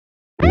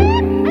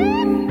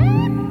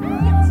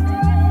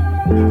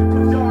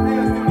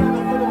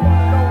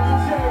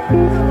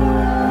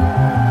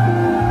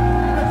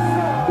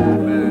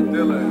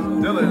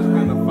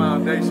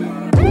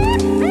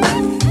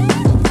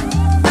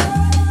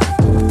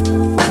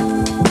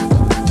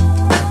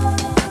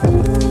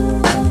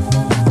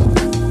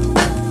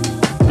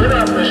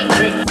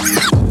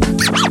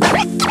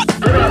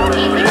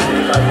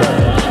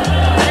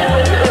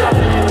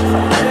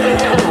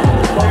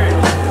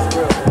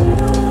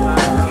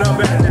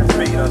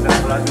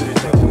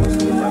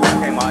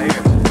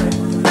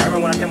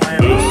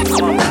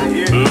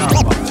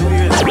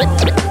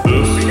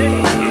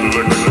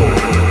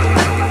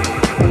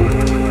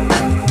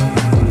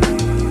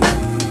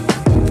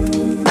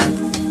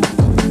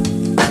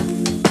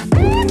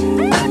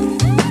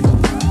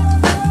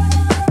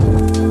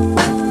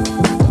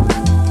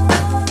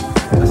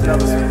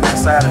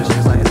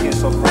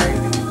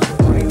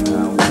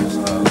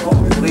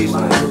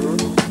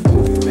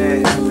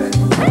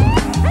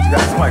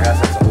like I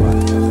said something about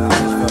it. You know what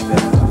I'm saying? I just felt that,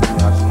 you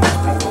know, I just want to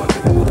speak on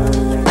it.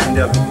 And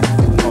definitely,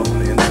 you know, from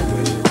the individual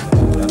issue,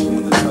 you know, I just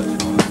wanted to touch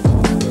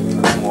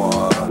on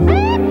more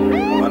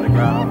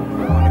underground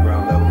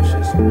level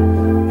shit. So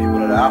people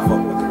that I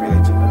fuck with can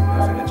relate to, you know what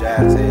I'm saying, the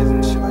jazz heads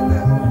and shit like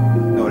that.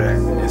 You know that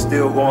it's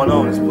still going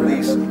on. It's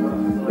police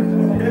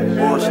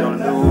bullshit on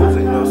the news,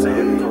 and you know what I'm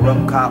saying,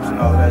 corrupt cops and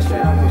all of that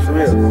shit. It's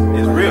real.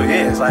 It's real,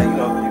 yeah. It's like, you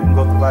know, you can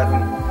go through life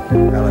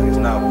and act like it's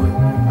not, but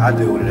I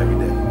deal with it every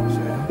day. You know what I'm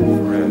saying? For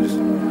real, just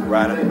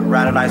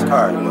riding a nice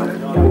car, you know.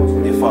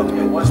 It fucked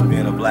me just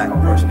being a black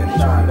person in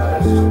Detroit.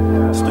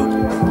 It's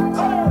stupid.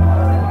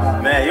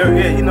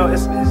 Man, you know,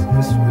 it's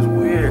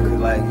weird, cause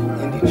like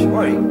in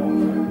Detroit, you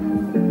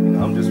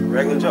know, I'm just a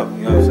regular joke.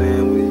 You know what I'm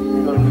saying?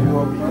 You go to New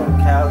York, you go to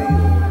Cali,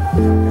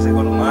 you say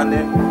go to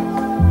London,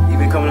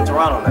 even coming to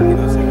Toronto now. You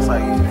know what I'm saying? It's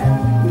like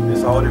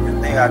it's a whole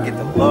different thing. I get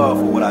the love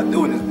for what I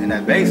do in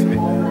that basement. You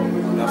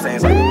know what I'm saying?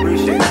 It's like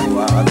appreciate it. So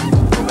I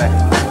go back and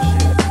do more shit.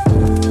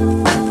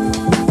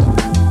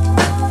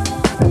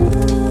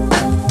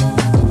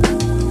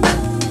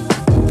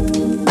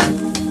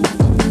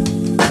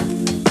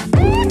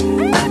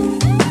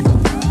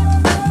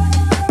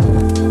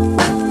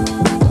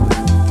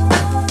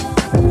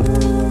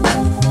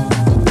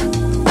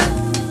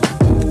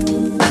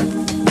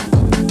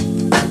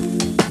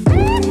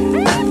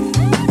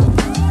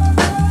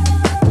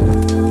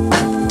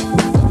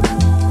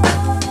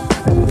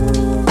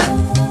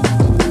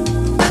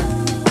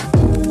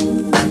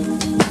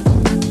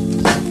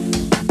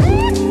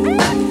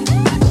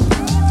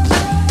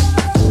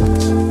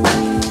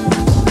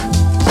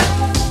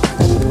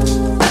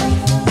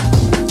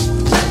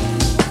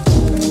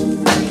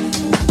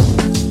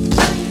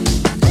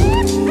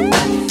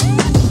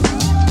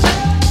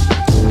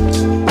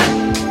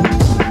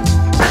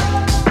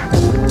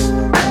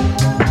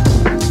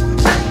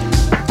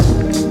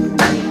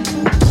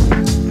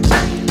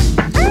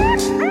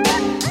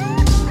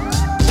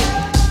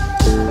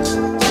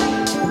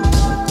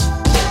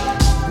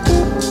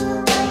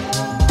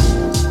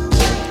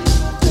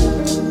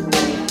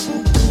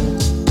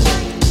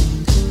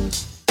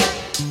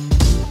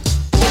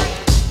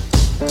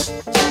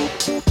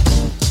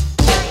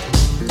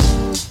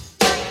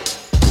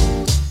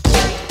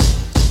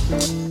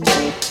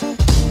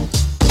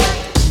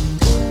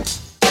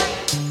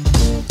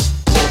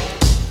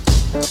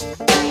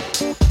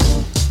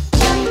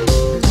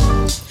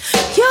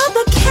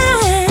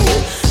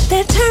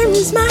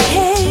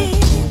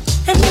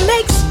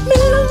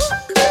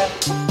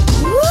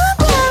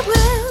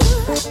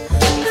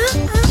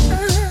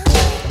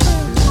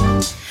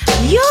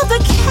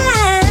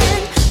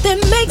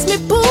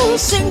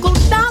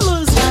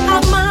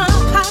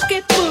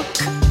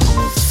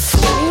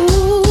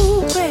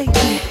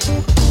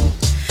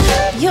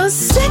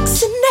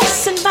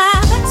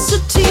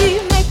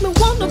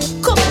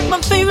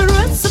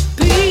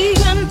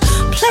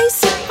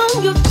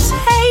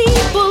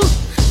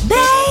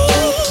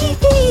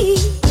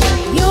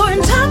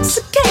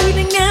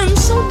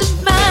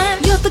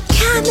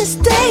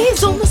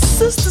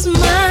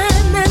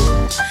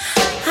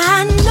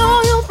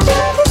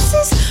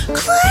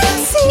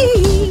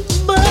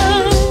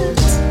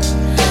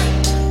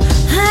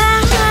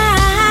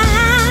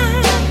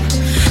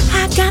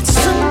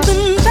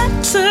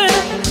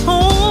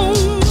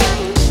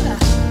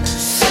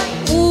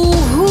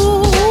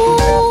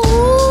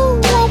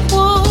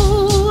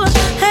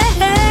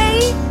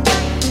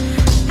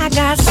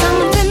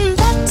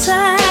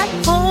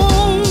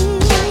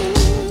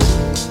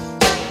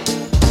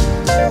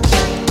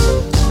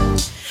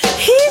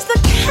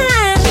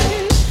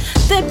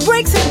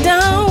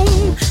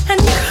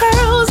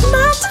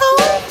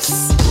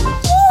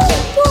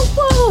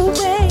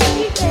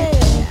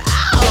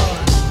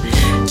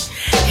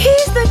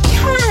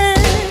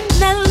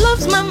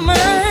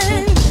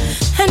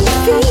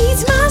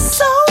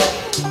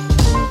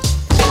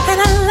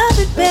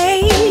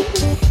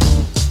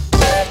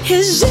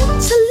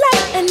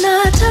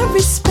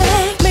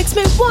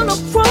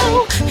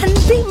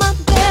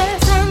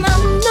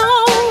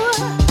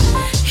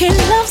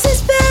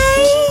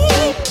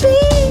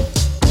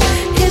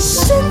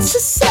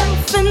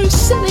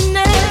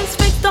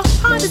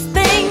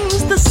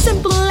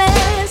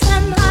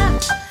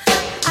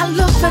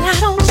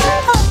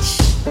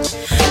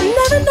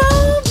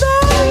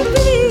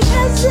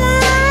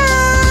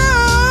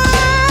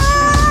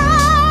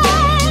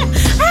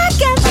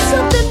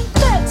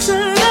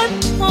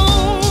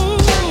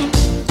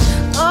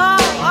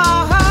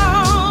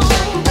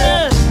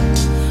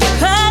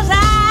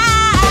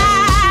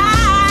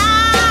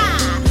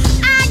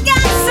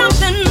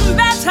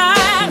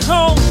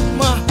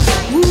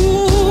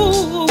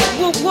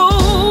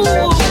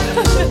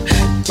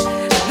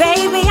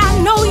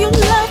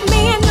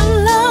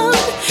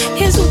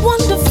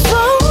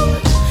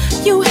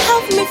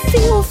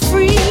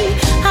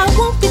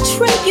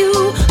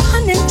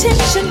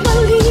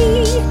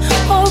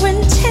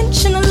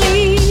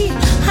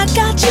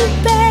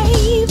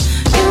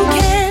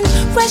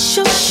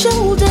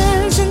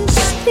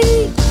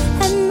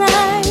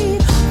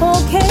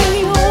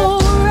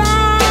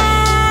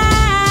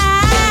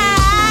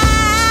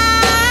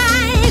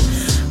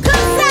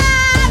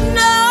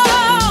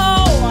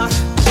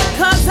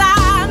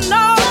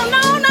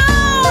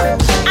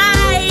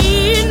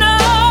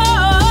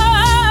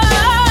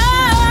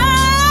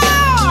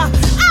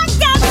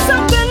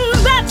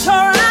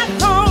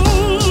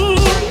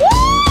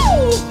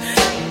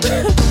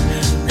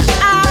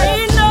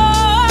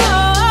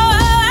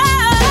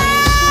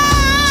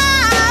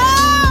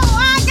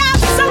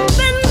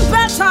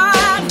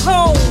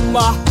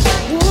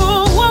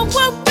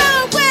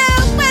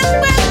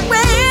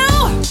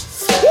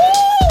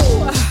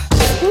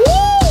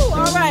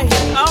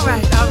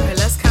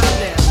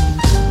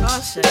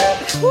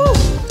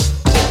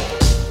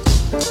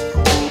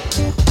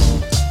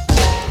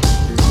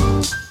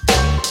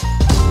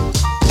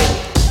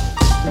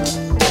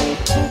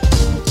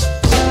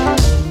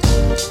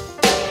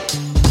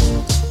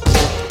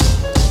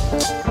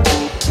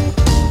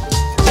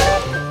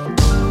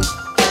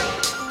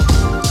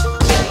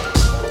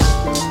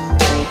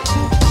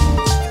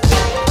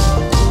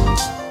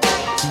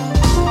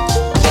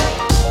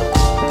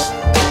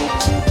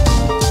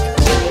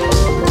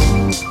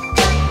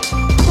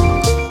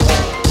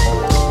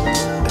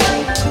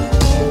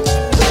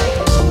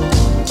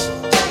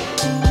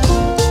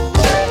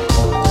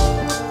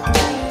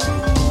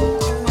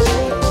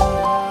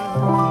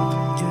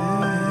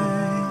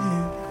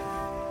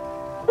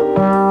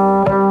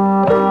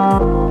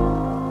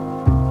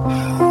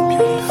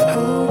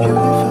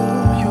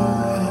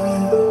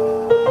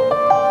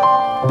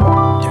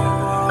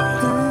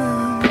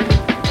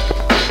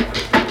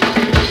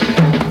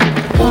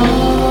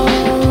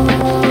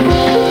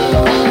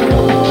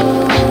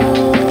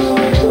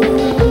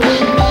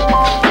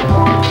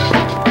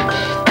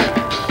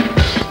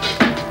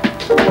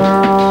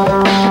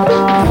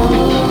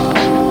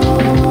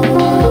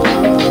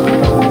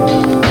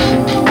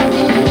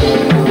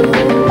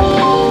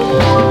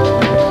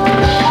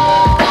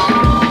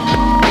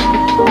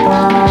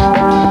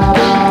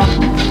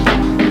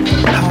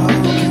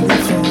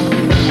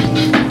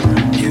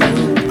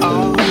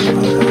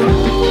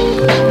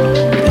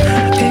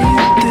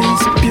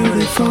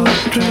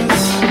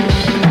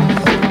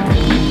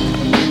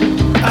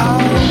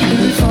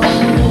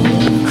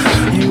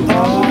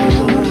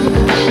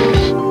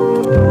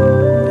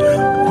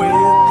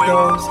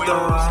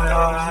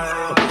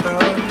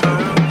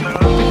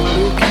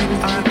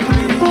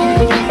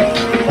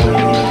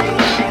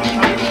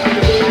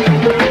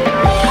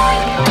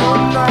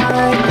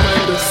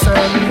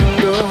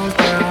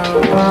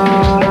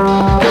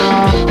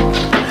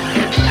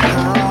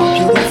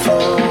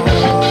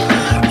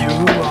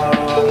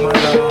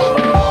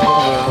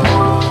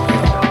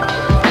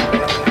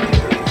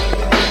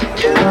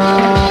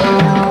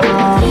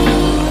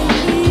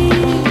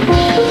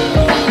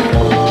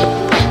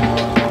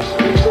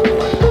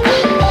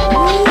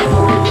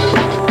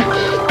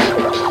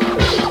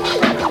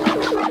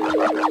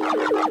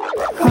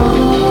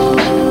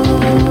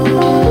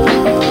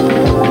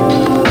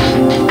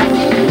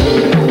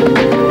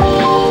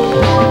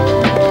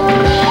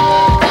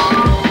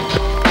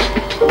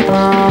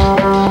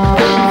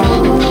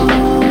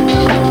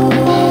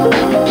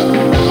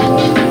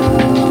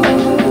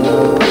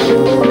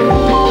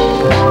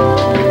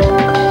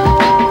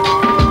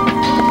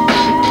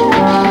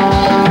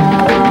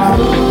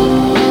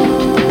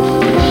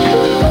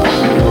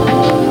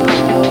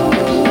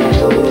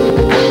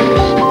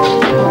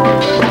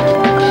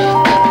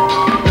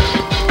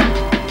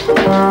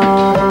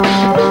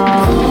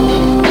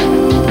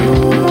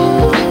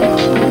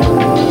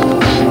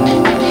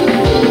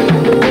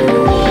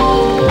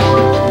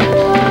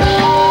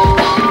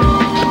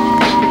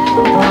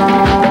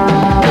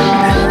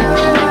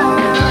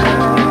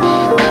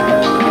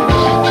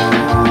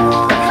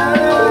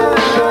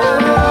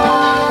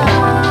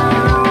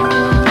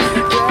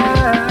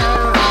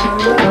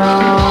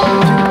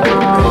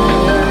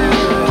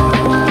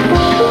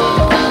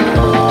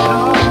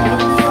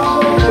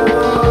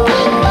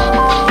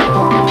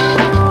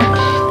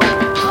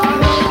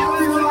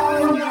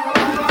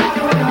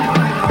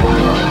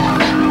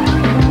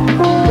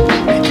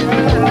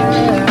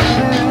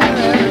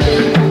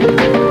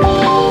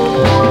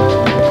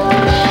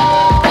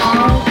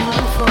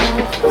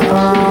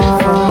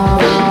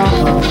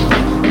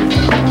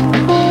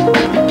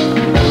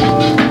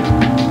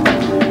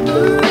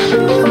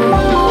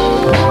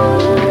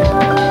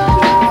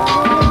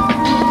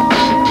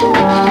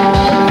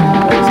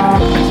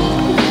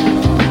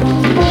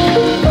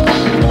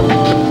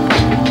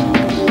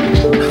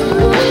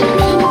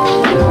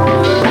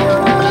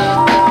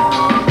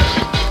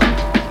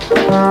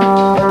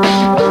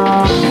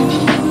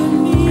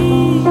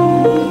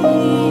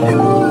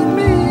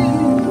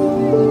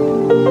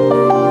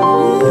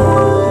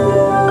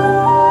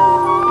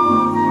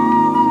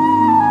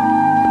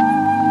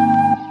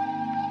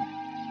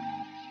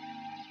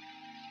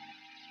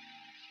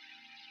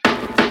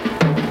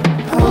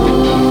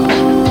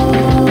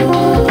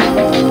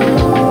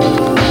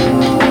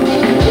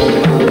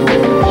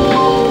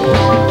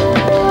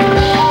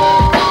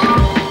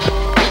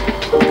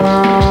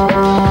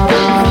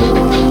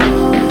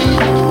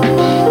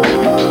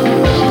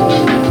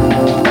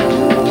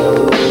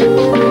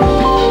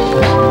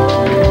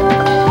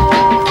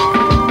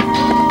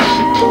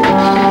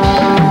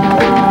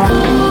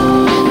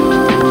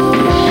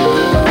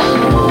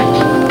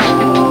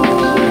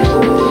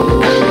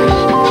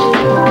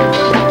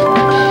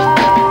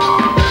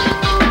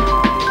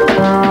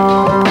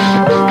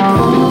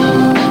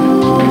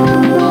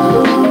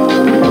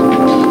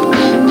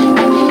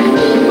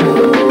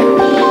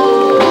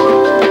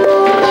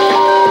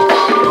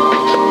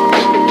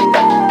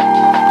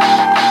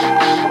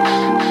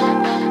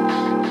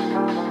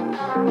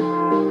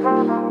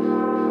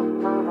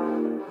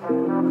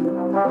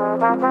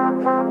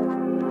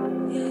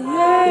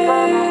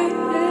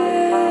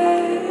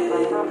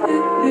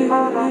 In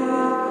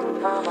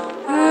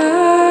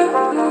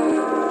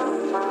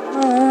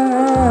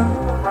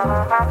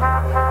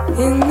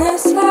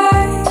this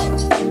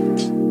life,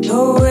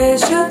 no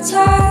waste your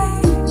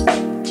time.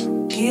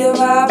 Keep a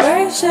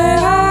vibration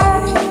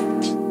high.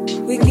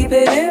 We keep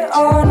it in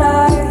all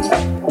night.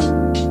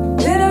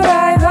 With the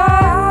right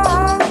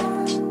vibe,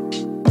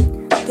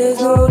 there's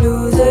no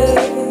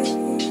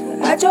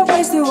losing. At your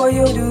place, do what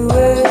you do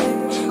it.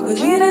 Cause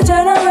we the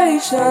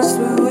generations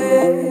through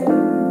it.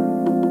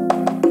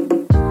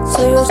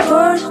 Soy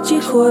oscorchi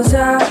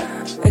cosa.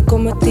 E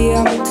come ti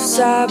amo, tú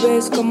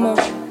sabes cómo.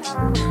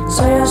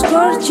 Soy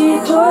scorchi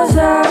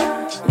cosa.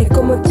 E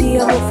como te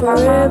amo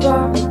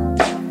forever.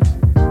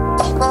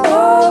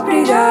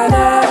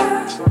 Obrigada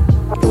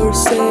por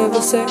ser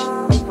você.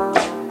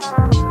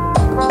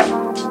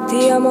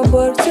 Te amo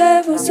por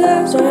ser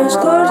você. Soy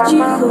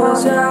scorchi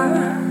cosa.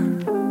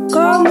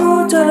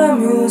 Come to the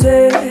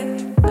music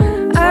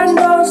and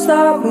don't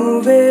stop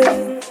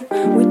moving.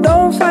 We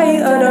don't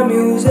fight other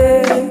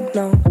music.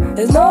 No,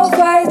 there's no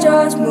fight,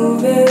 just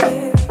move it.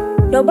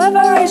 No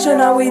preparation,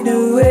 how we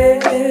do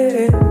it.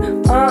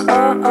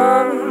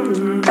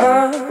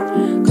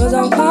 Cause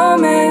I'm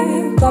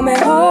coming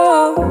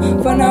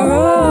home from the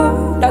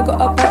road. I go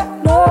up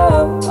and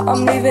low,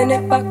 I'm leaving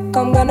it back,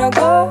 I'm gonna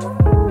go.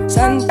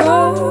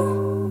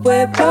 Santo,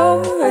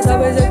 pueblo, esa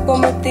vez es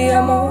como te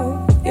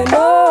amo. You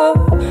know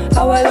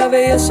how I love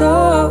it, you're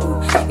so.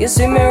 You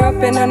see me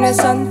rapping on the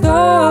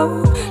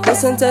Santo.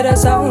 Listen to the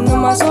sound of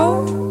my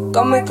soul.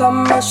 Come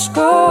rush,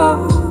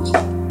 go.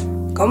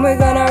 Come we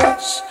gonna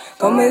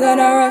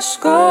rush,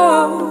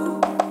 go.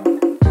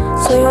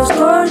 Soy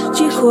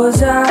oscorchi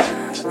cosa.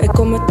 E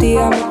come ti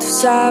amo, tú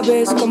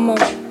sabes cómo.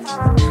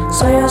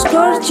 Soy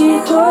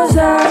oscorchi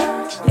cosa.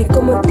 E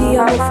come ti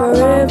amo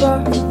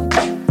forever.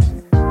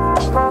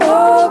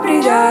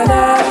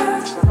 Obrigada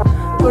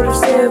por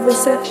ser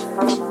você.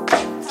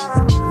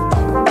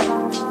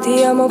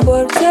 Te amo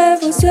por ser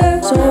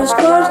você. Soy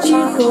oscorchi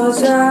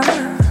cosa.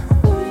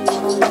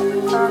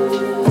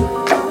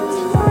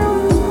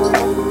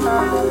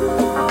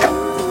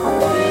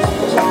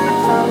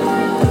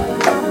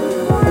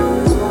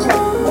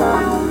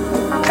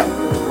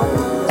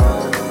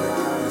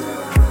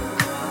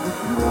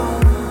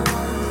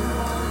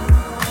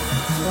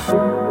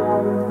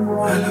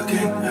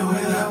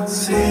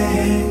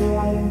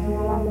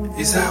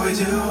 Is how we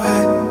do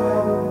it,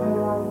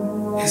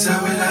 is how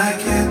we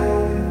like it.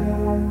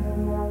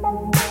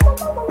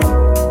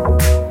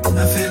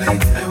 I'm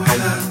feeling it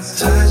without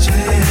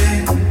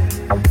touching.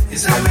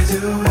 Is how we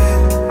do it,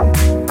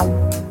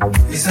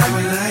 is how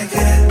we like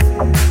it.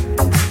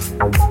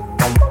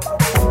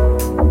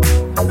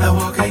 I'm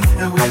walking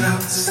it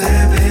without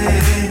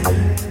stepping.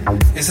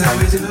 Is how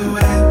we do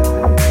it,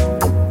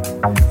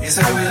 is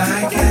how we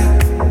like it.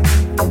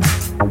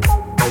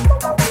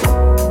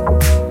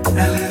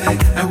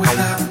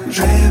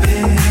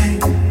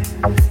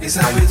 It's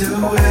how we do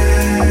it.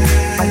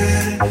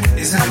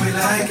 It's how we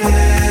like it.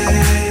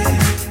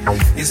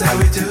 It's how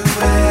we do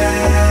it.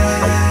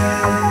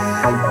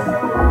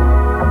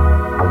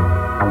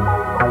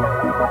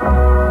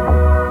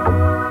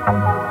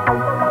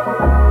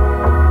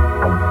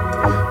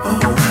 Oh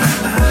my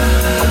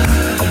love,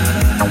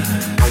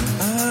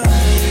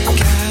 you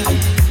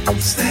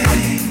gotta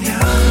stay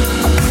young.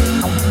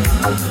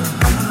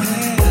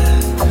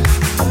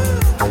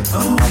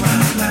 Oh my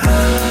love.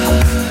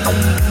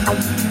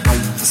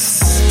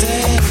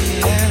 Stay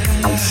young.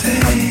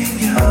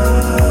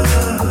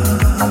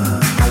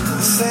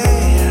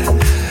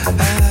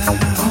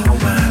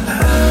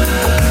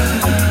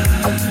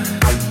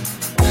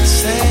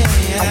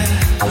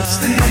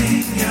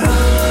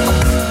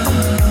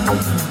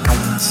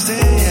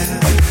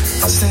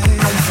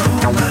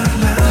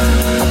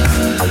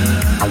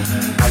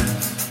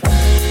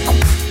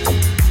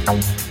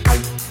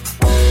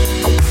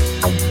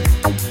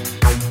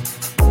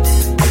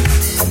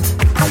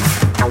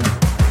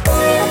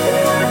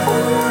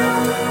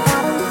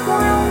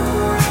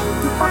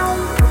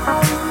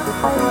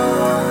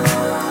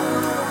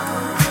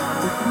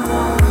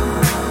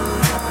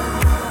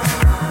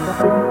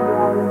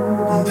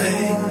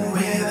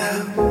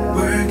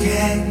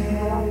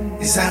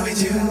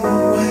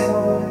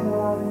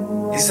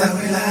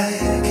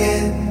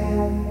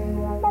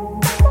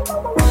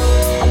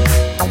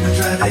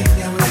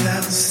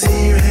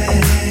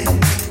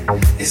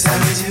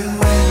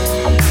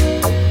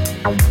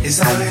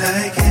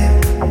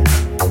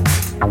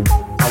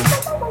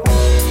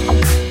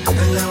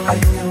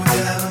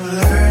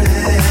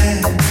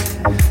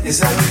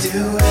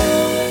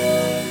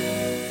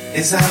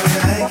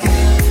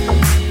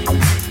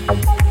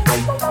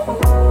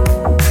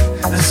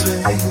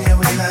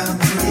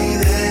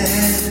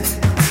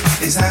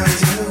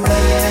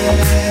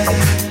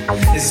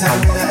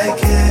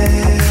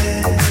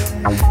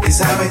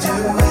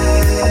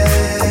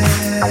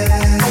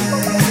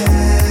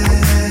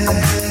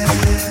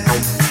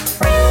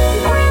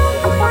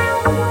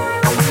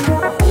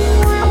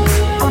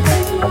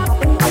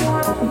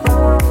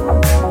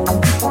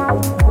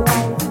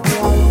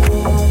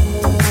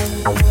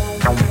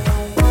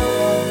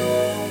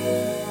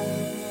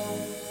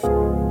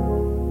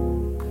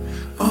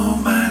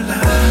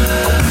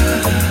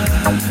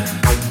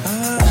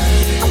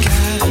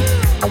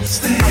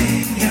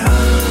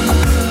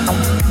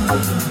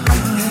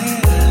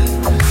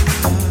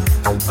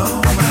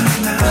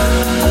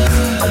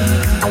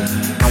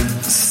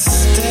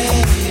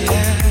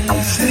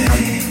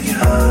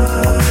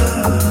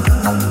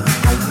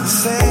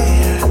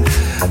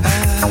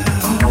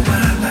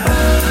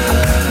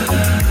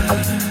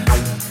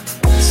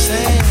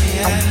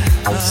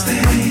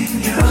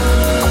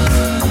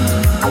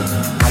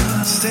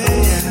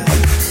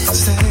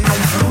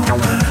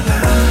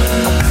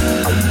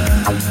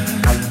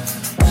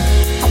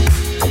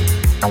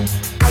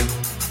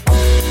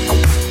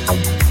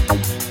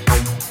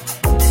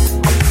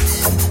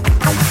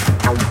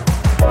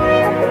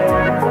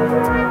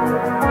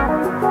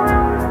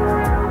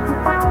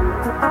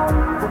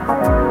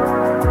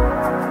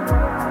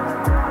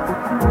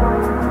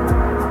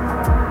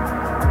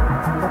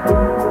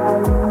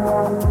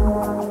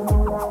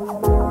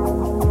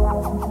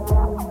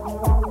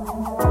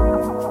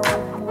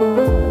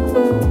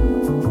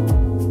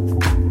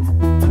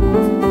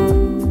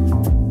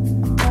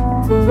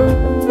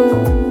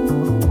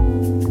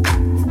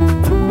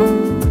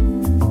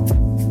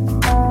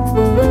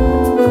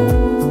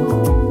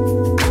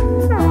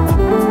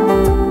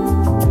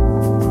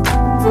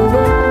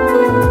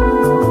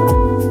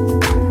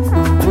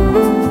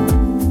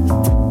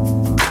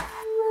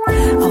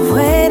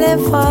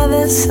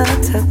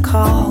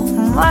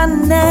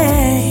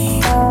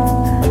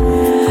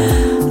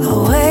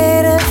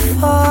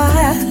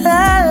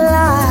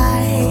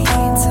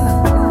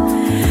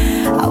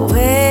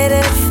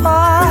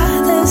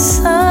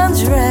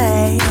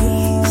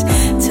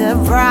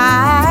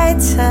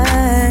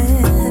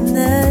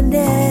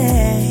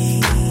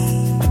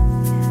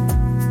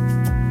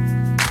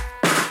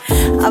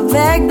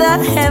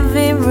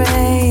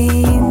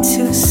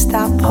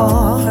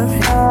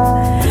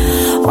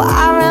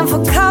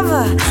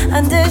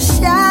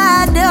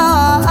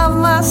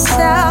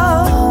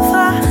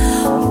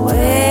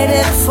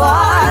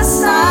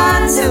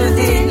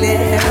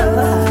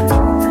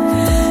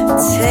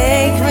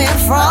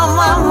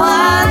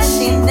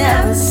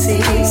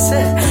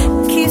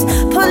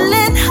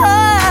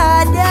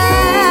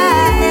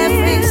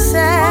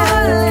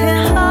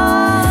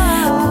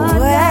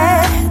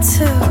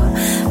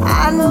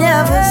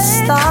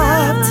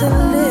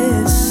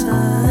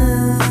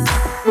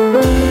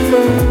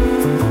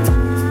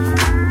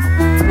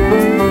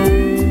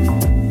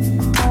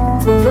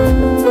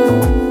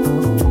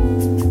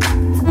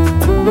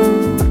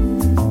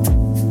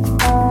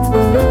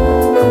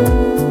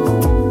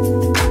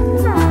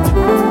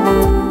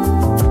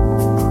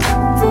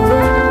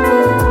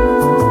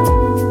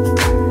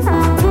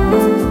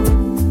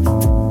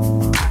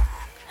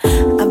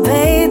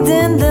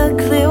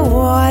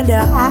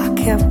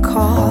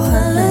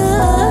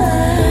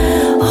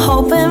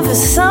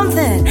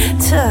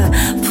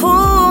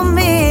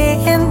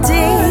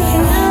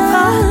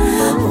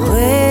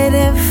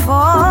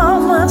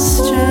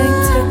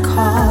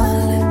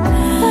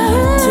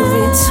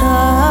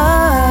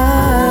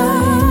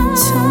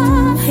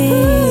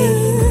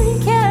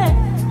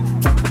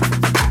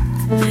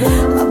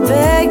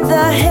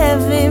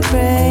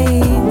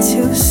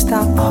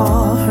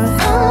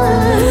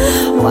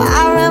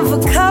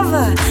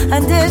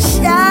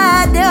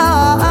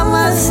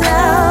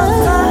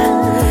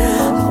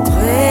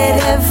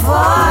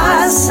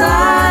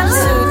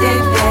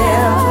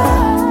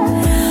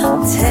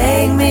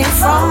 Take me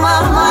from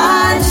my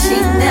mind.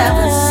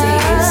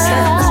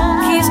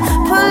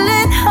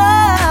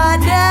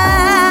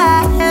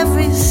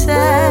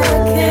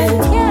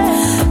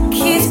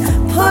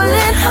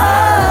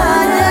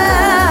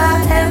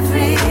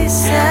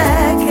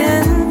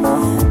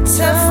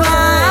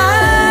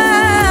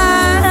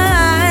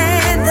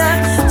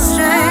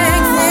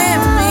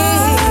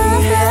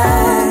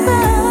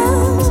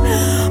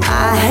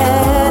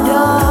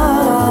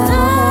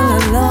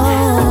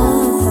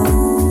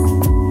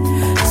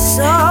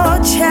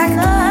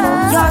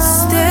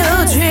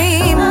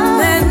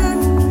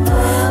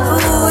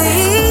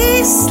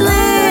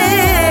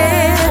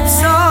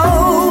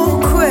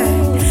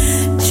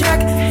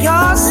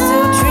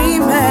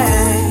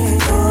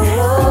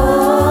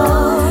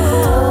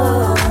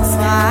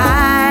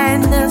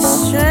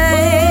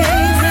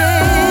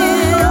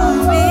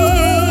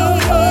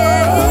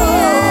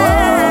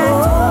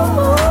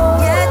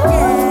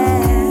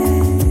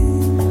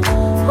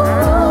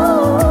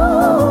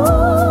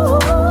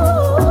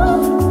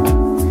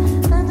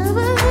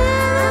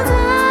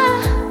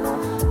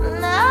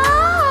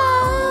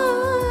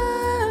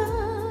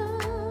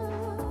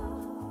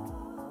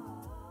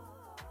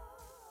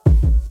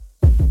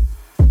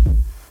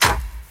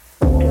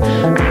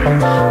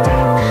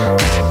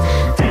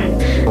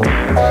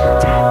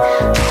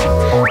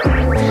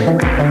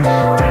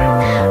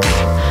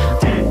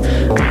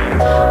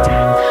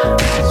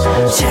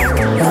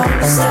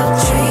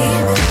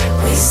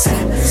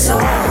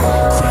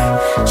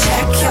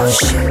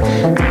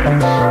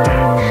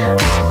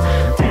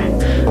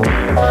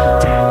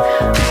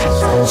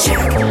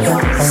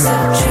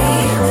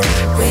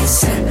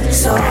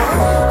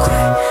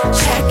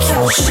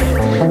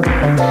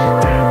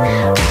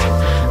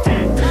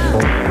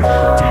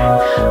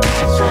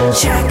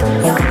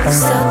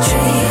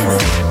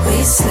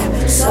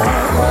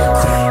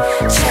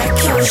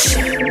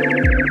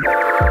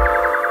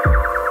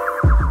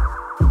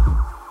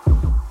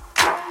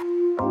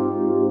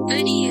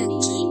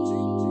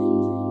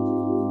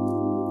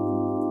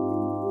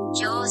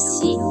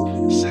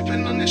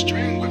 Sipping on this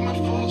drink with my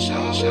full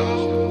self.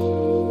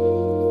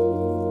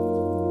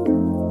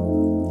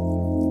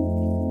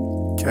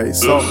 Okay,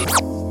 so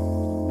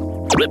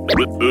This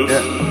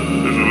is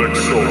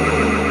Electro.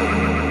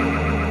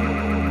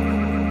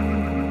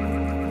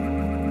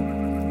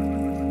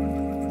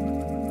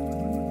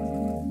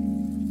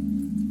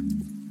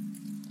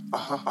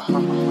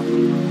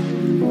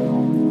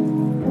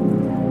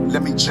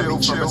 let me chill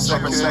for a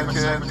second.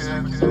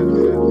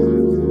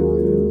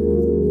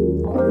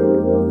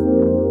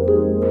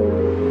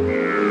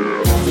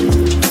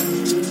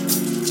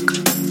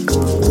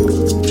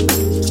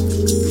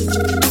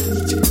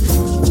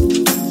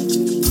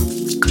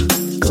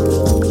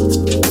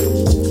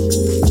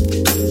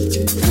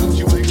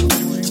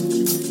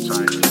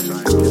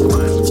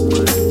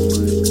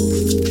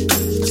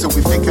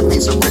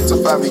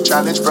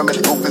 Challenge from an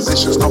ill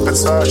position, stop and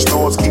search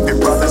doors, keeping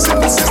brothers in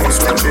the system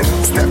switching.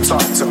 Steps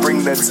up to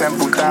bring their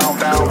tempo down.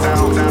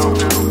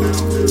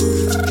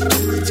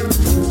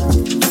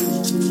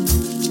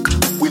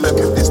 We look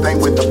at this thing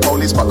with the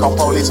police, but can't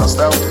police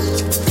ourselves.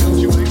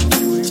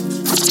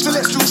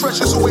 Celestial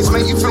treasures always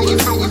make you feel.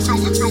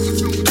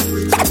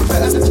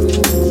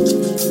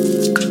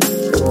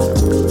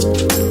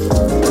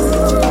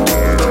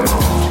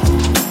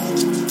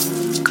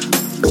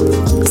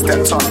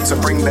 Steps up to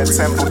bring their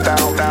tempo down.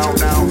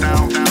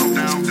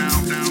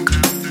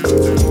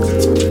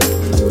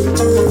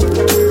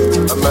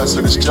 A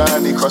merciless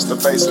journey across the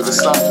face of the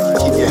sun.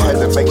 Keep your head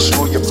and make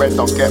sure your bread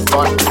don't get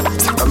burnt.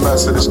 A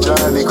merciless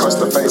journey across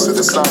the face of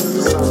the sun.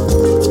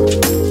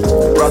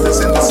 Brothers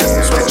in the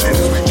system switching.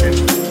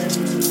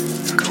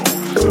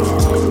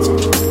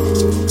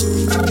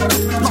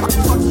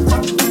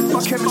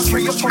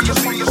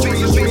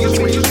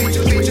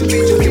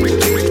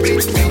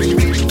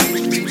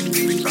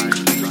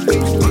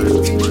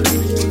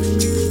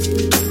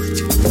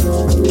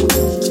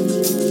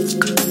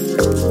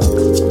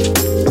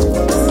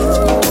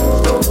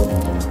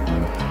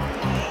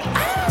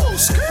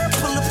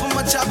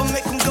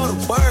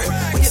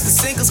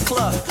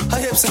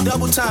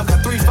 Double time,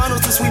 got 3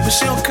 finals this week, but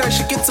she don't curse,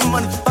 she get some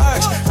money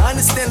first. I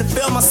understand and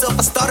feel myself,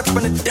 I started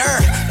from the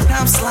dirt. Now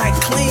I'm sliding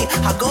clean,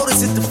 how gold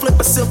is it to flip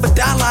a silver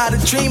dollar out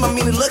of dream? I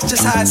mean, it looks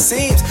just how it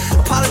seems.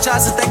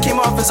 Apologize if that came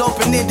off as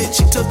open-ended.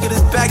 She took it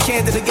as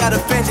backhanded and got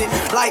offended.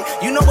 Like,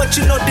 you know what,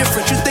 you know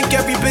different. You think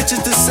every bitch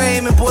is the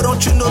same, and boy,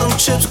 don't you know them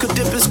chips could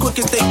dip as quick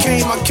as they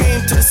came. I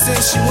came to the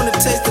sense, she wanna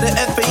taste of the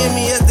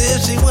FAME as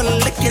if she wanna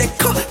lick it at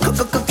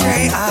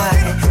cocaine.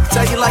 I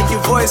tell you like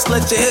your voice,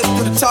 let your hips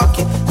do the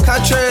talking.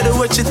 Contrary to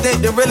what you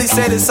think, they really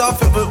say this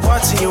often, but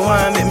watching you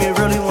wine make me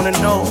really wanna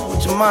know.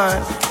 Would you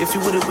mind? If you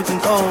with it, we can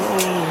go.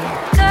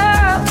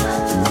 Girl,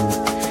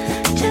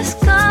 just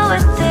go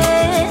with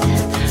it.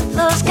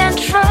 Lose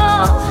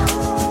control.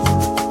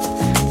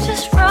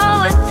 Just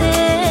roll with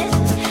it.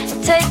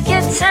 Take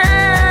your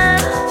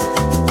time.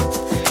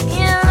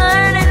 You're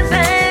learning,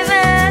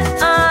 baby.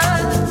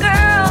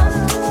 Girl,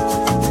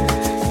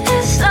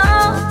 it's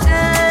all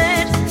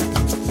good.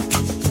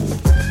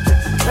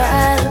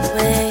 Right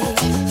away,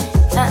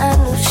 I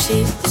knew she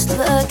was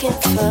looking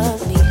for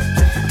me.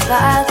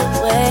 By the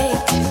way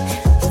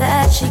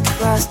that she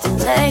crossed the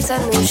legs, I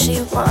knew she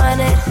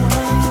wanted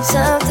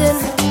something,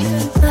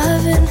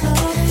 loving,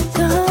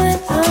 going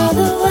all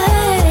the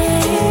way.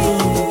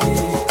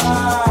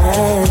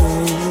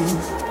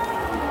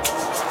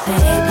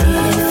 Baby,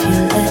 if you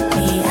let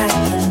me, I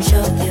can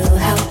show you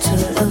how to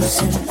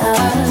loosen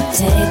up.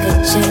 Take a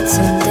chance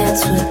and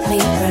dance with me,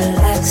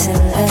 relax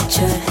and let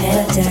your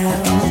hair down.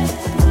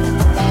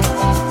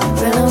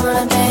 Really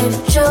wanna, baby,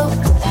 joke,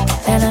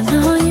 and I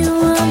know you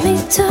want me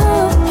to,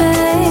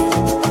 babe.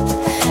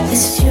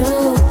 It's you,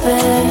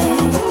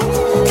 babe.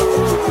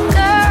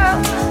 Girl,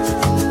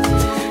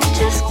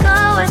 just go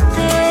with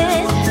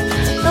it.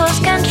 Lose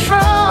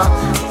control.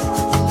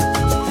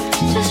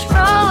 Just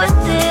roll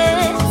with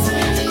it.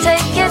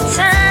 Take your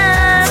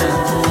time.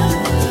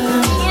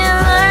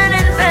 You're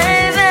learning,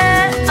 baby.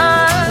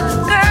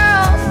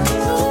 Girl,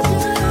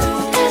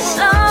 it's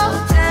all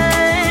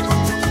good.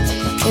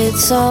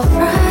 It's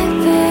alright,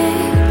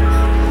 babe.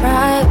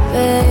 Right,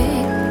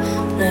 babe.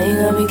 Now you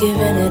gonna be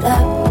giving it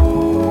up.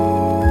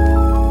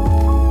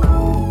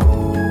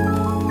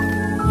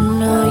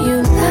 Know you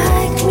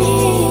like me,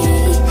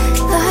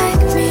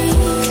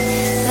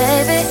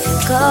 baby.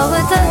 Go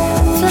with the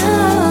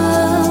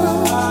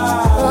flow.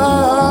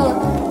 Oh,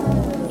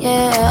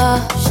 yeah.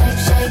 Shake,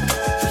 shake,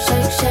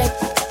 shake, shake,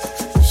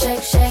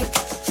 shake, shake,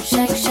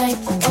 shake, shake.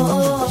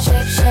 Oh,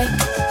 shake, shake,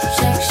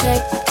 shake,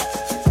 shake,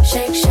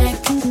 shake, shake,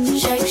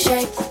 shake,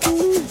 shake.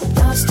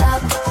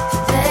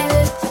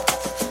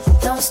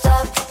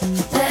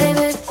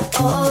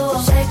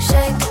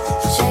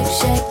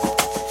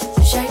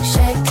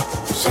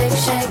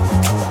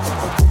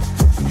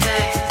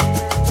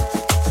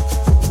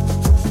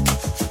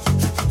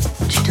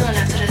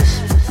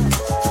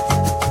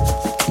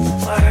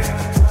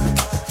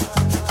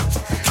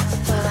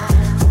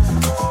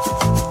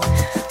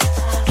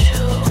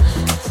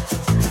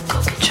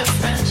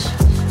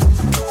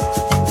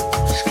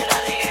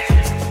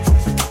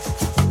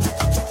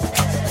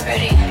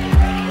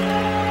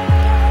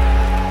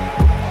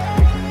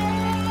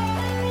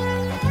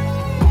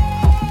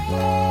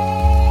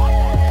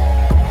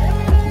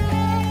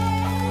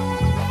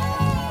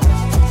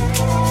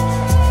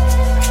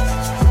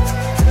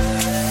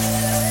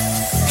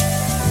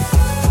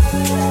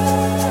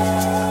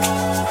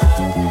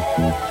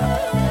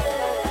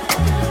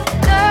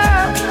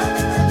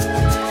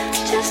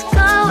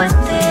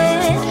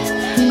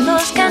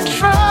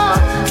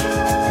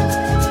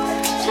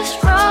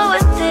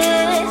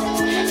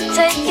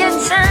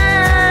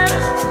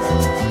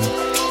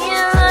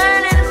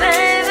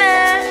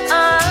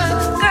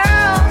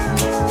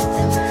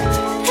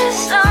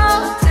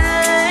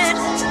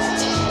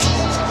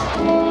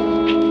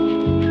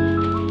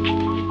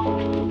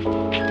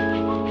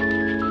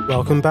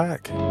 Welcome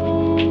back.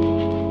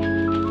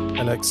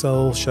 LX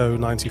Soul Show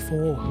 94.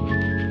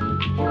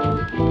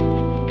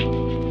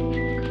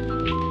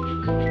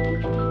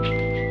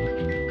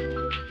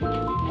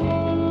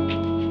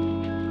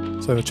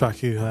 So the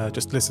track you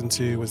just listened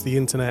to was The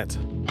Internet.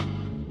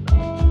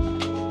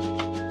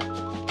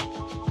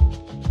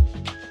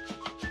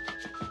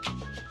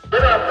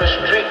 Get off the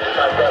street,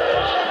 my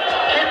brothers.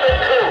 Keep it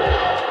cool.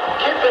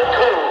 Keep it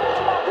cool.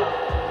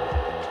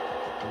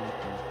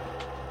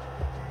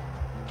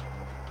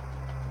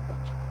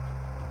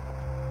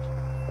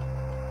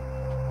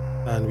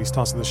 And we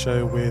started the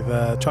show with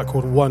a track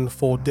called One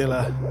for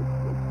Dilla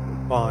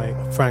by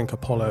Frank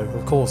Apollo.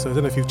 Of course, I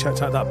don't know if you've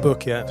checked out that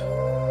book yet.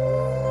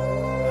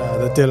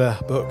 The Dilla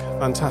book,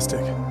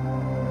 fantastic.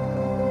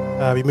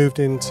 We moved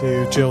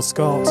into Jill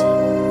Scott,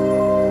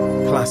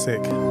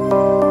 classic,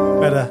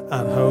 Better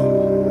at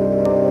Home.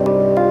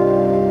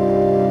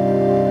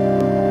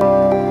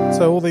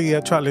 So all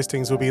the track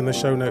listings will be in the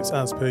show notes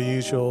as per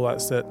usual.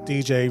 That's at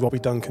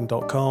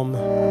djrobbieduncan.com.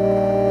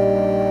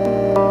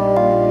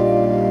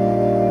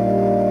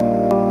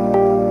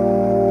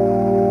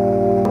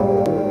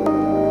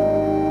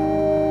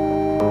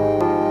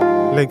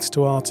 Links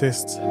to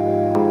artists,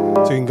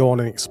 so you can go on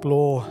and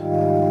explore.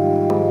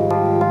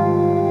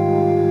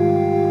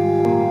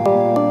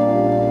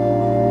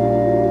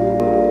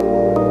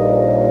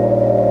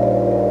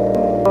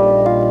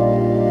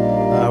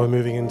 We're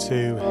moving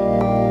into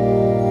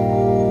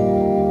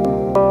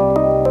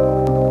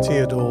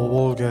Teodor,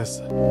 Wolger's,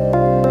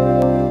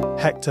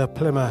 Hector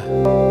Plimmer,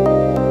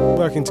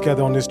 working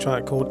together on this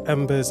track called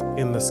Embers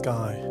in the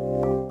Sky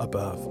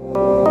Above.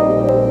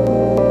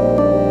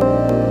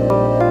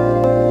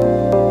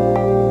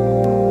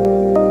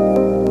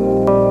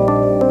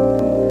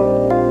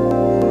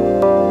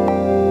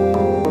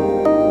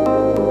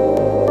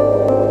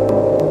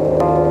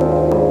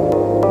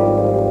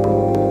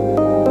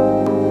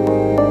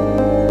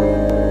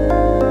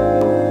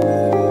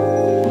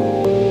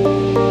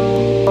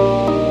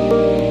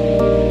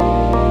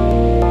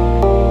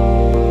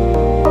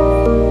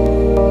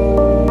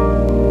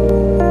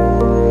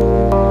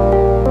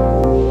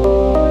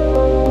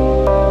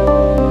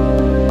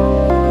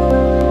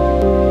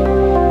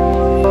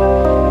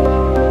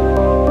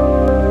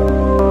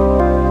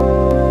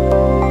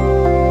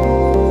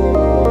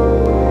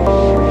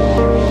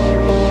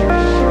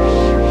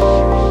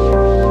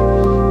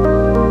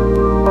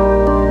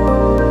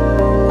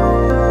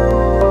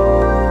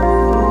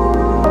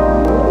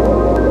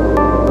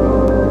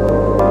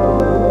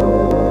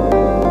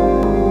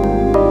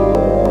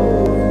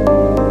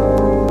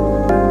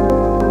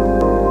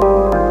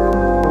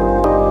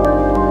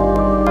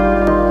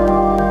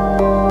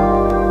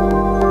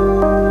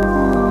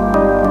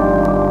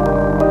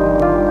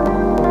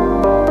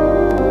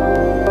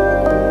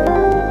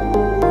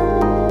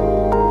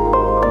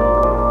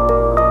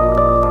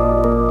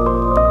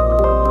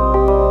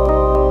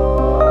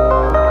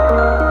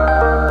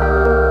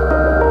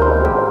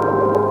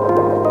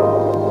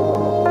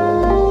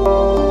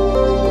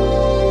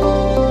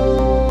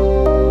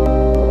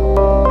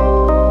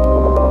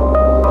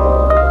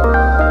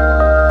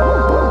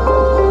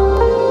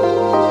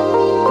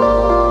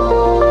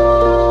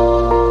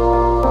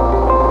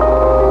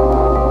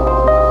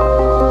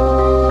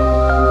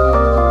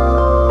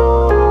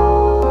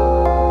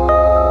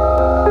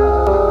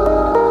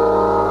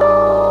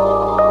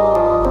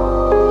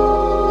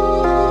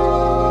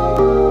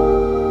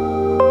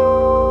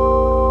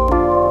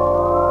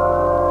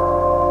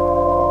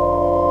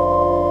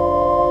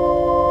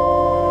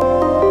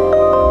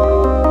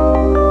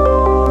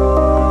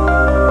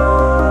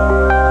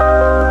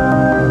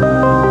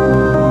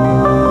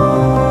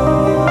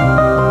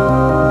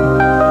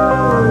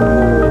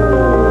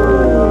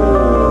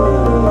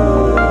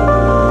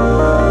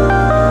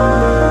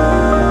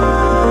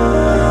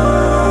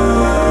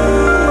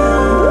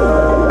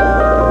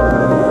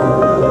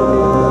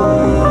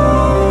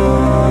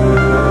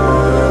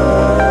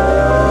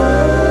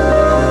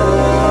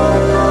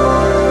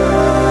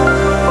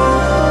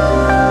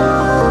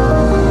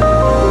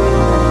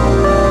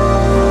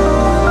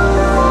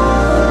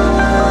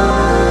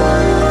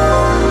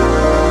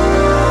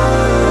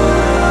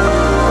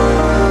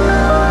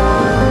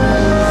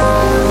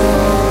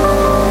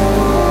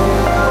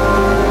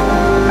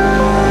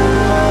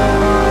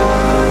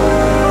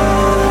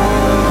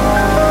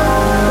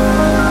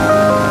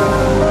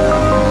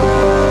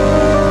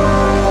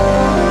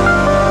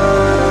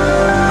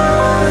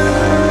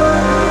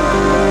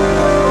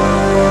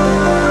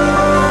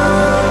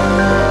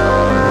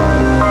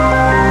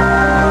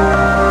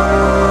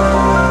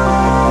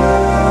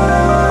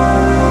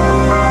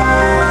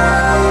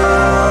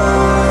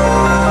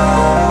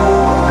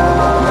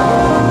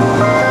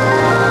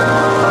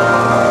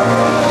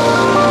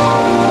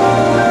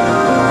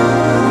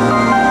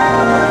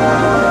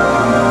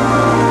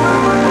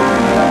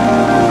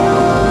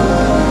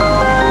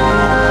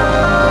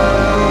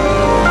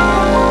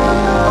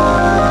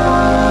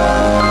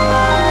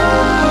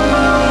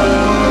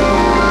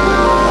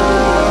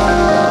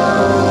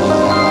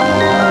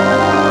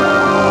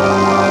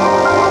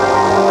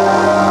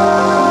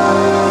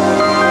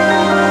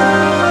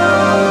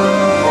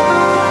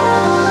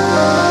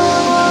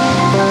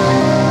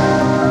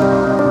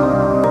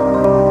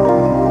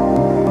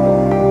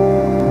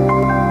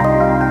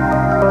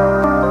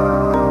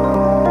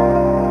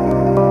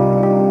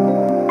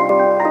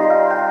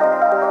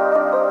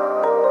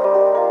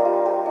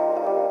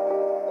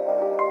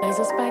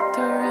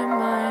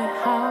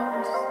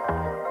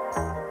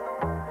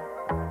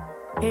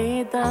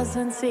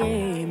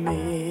 see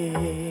me.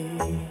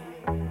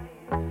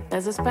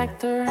 There's a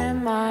specter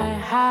in my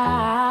house,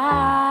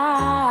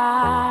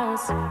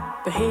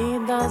 but he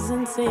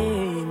doesn't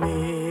see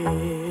me.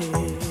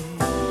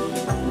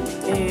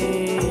 He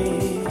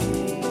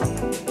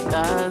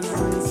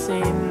doesn't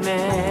see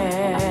me.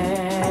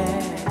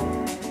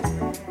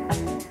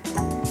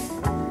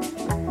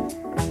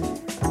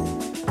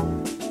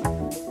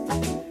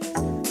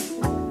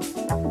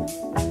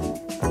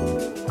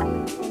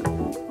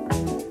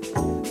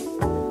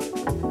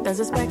 There's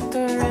a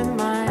specter in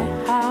my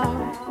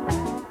house.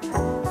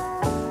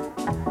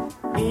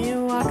 He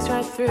walks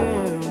right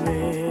through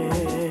me.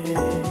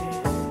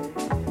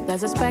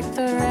 There's a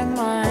specter in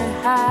my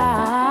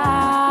house,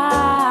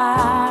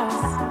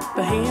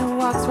 but he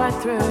walks right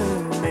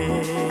through me.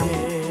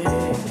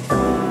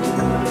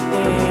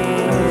 He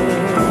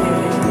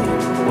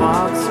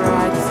walks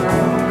right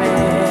through me.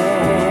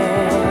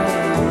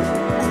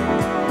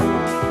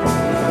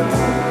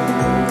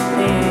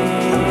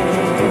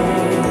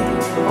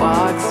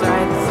 Walks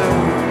right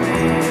through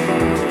me.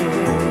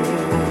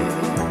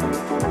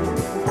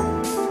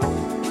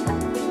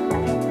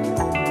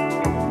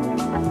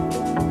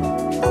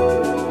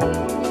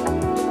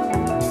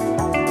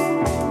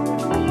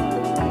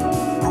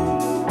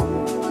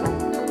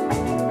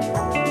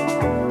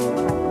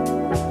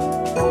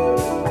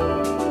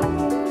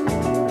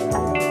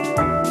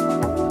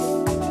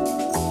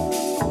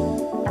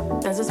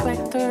 There's a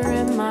specter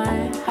in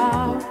my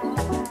house.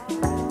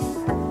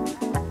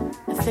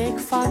 A thick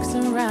fog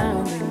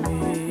surrounding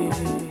me.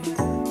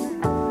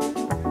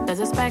 There's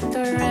a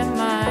specter in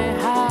my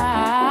house.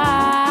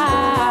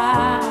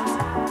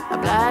 A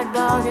black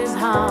dog is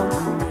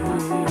haunting me.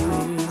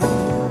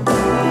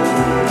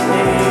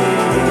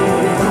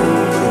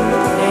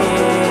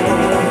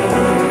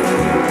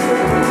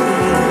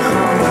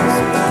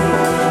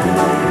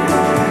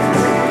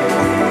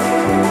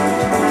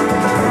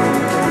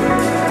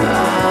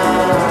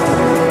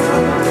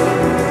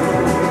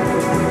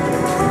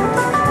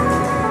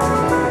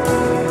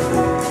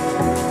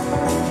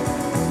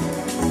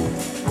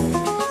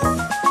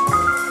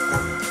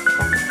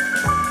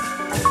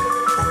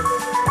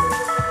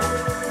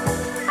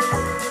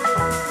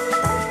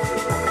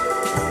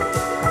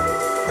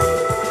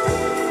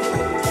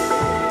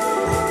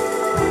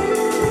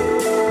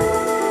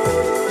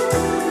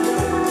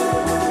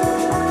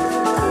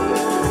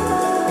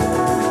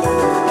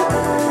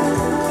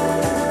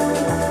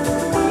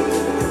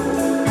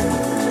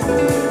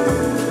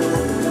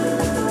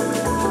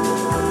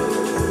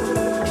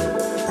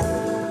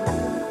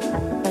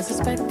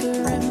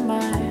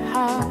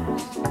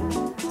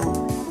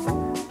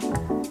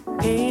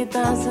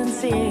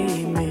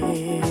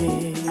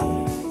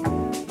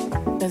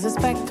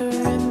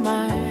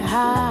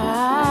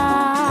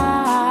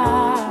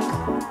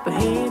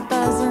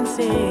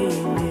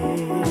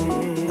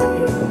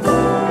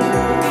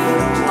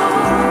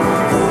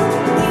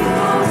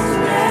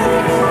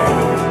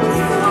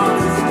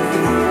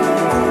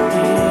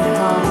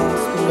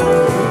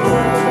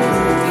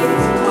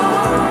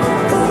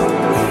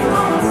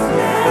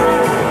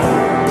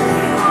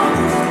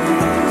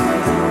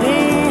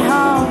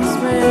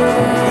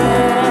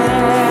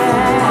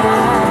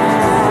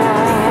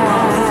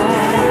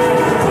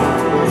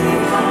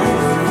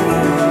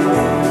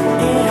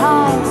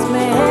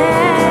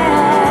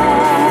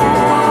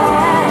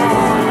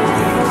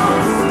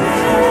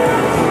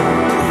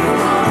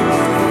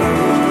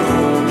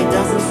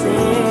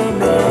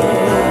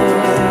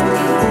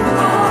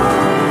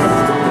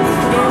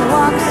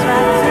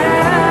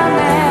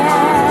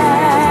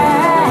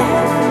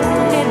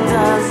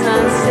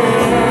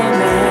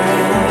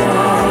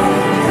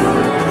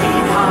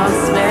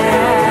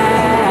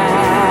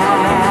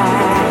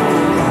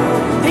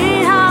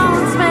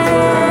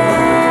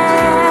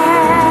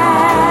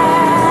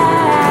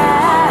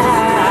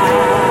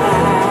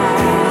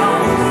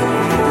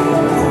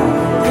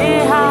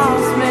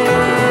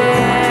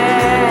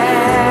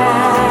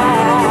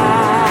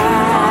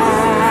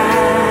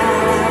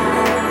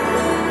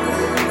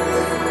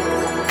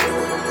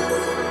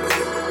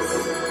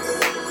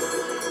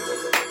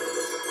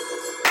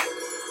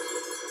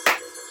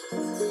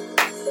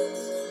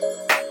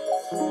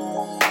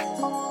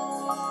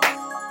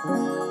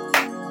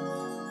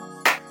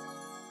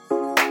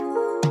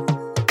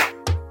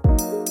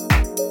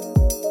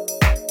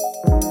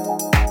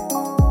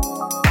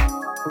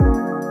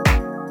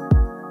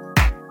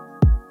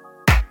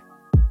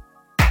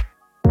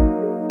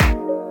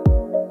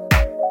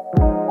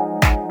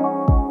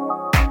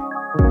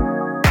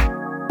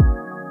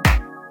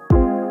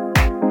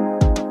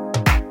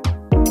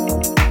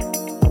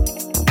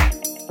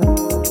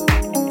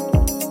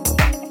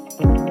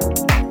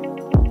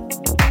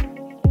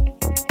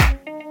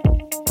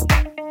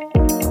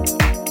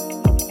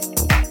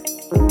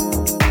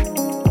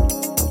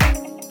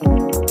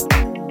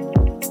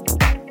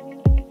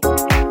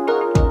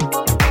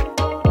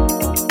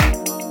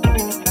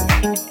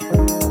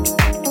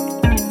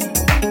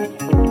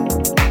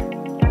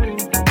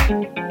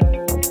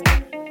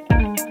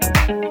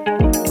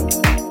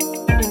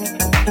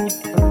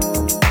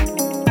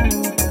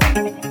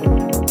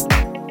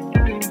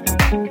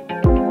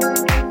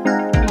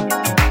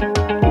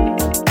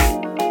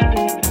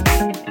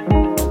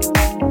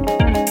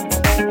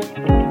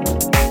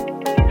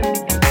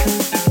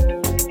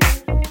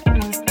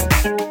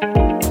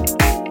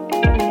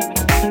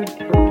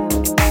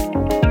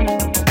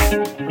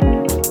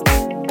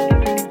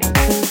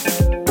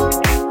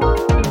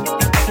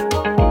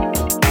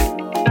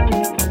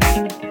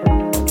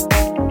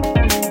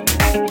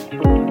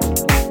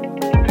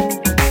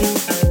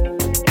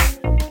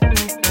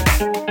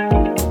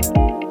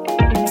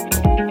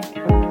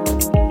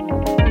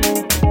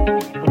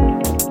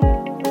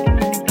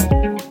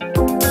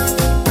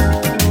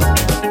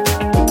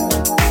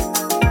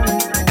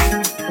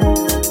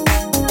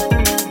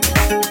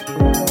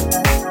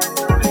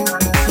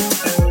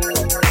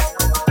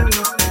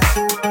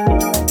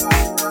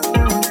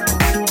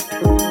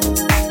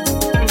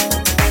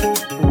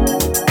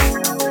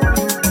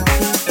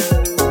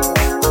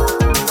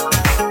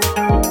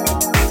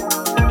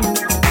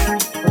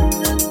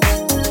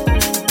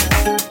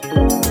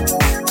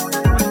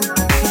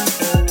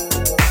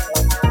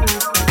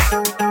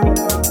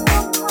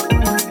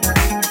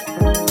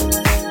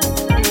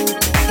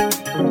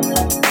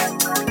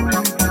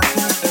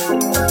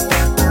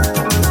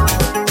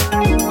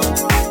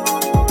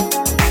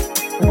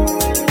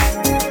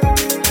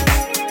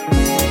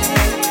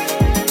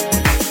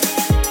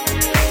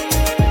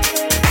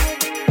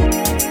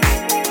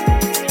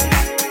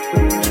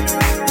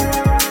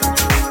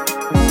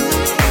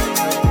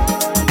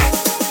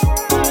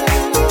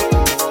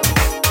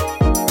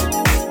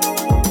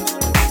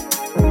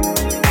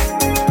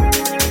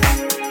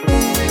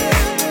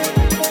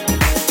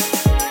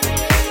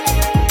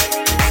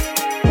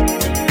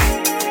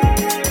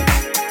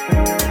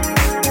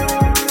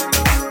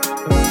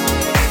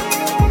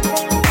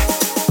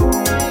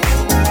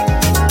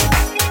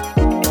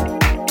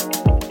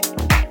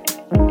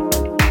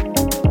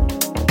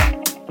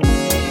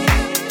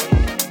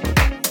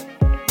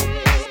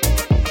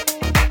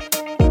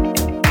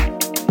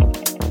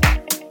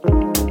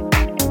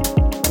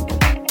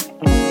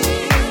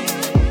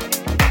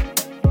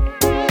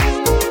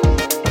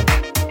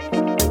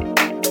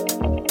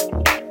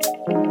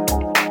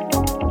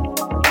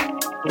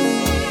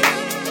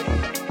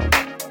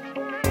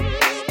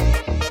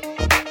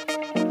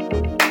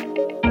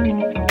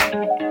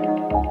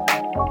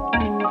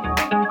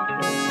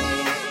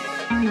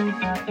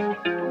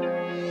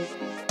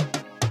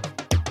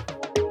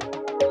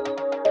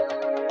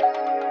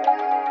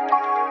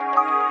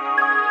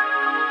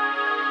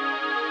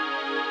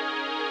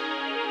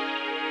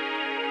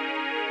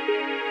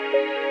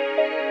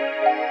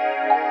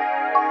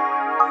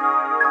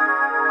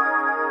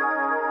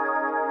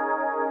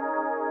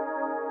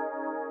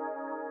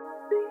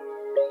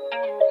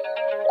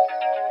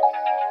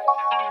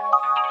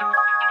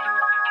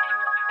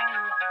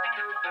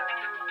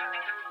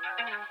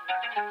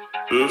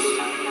 This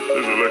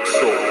is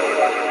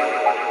Electro.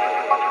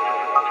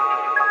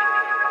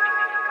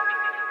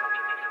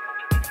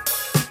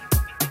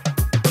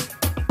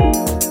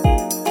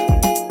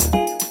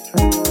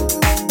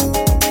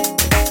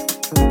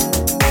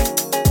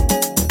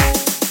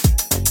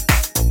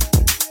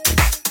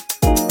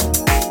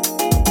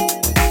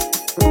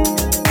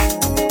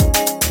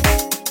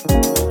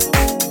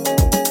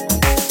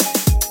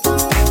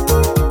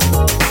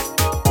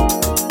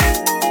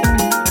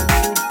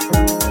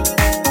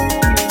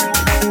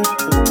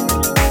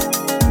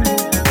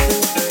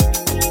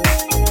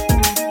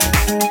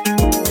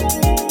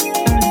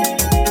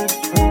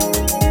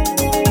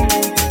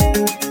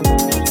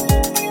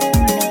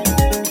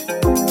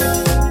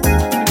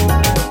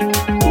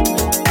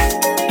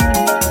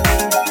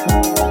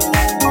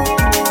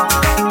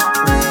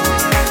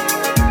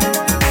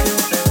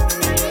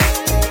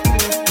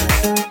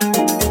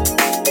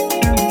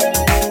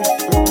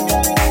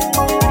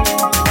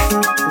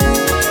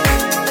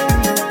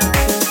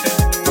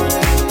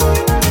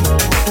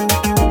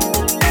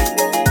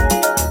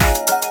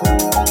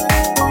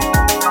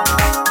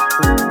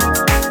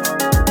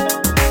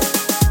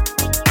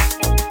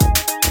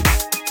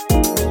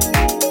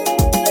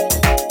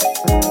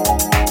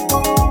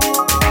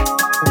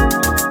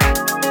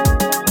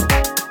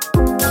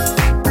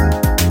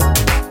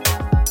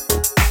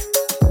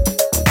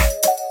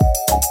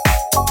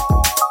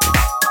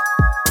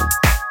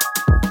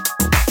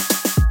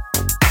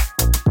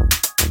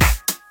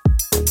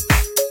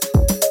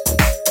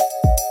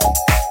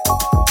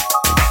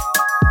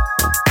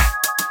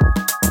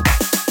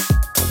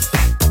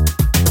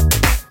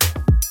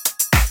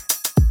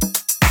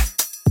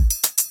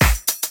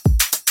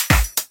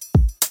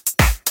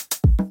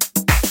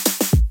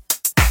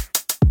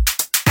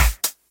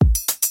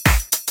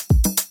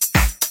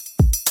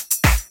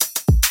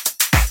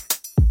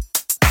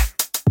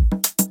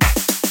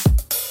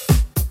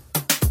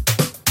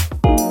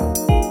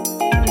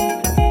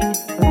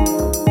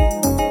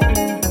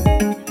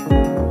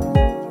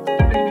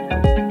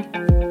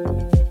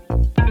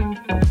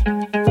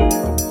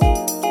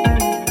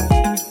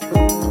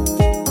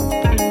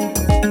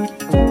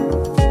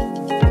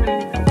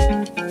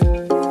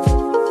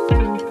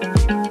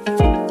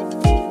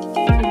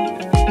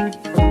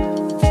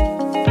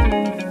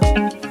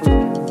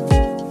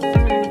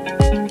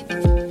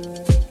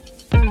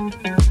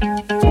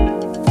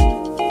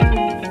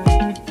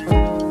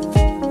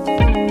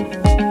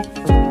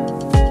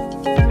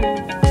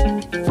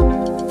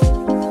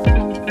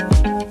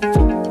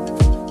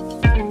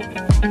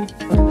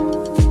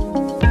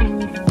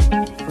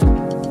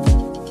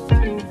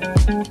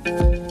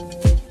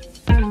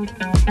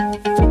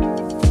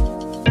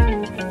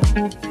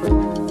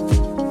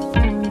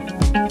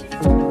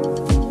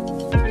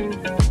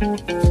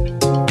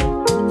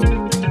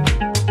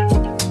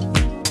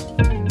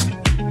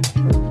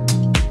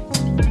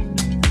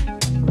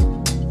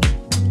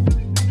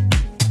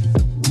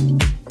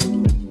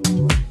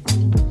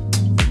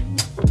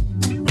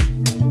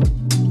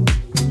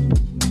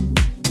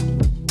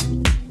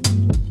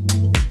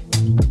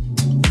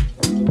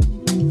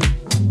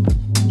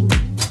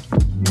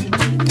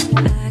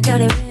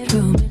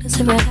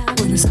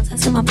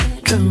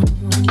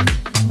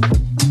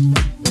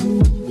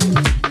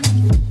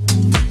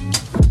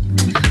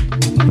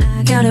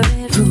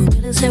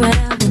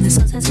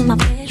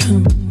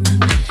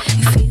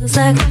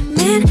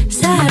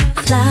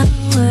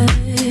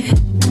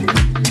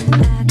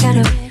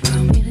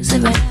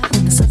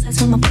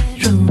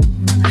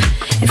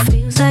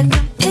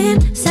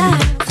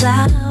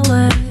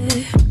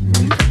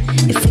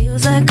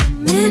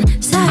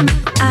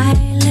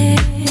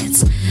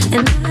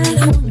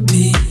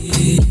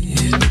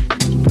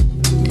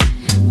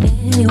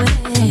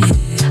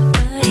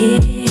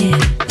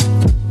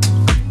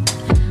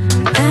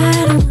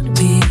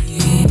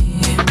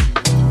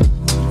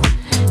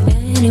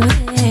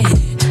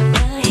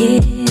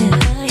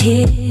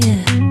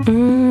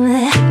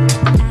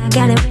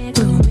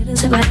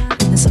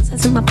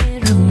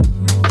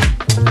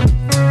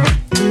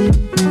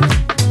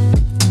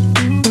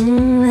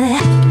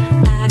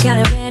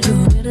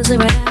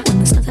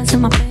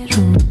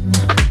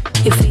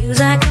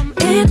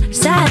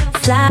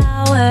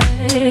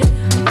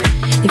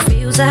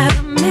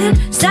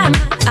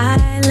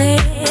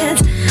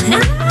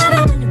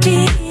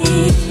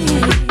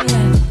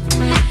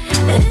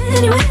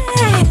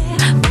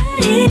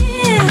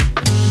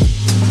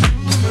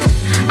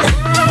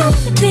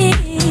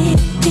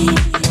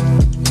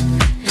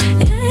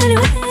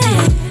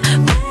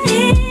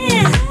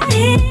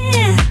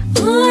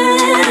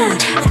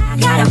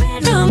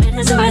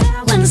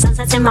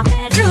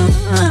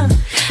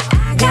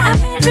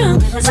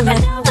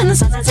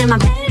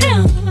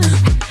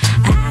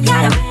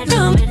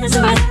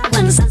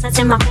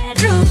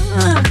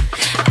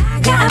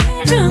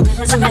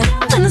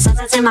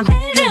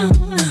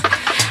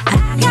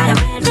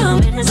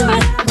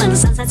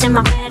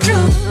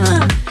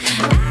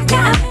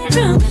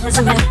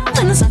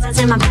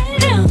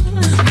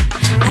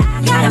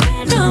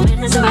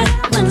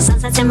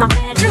 in my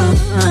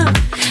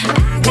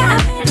bedroom.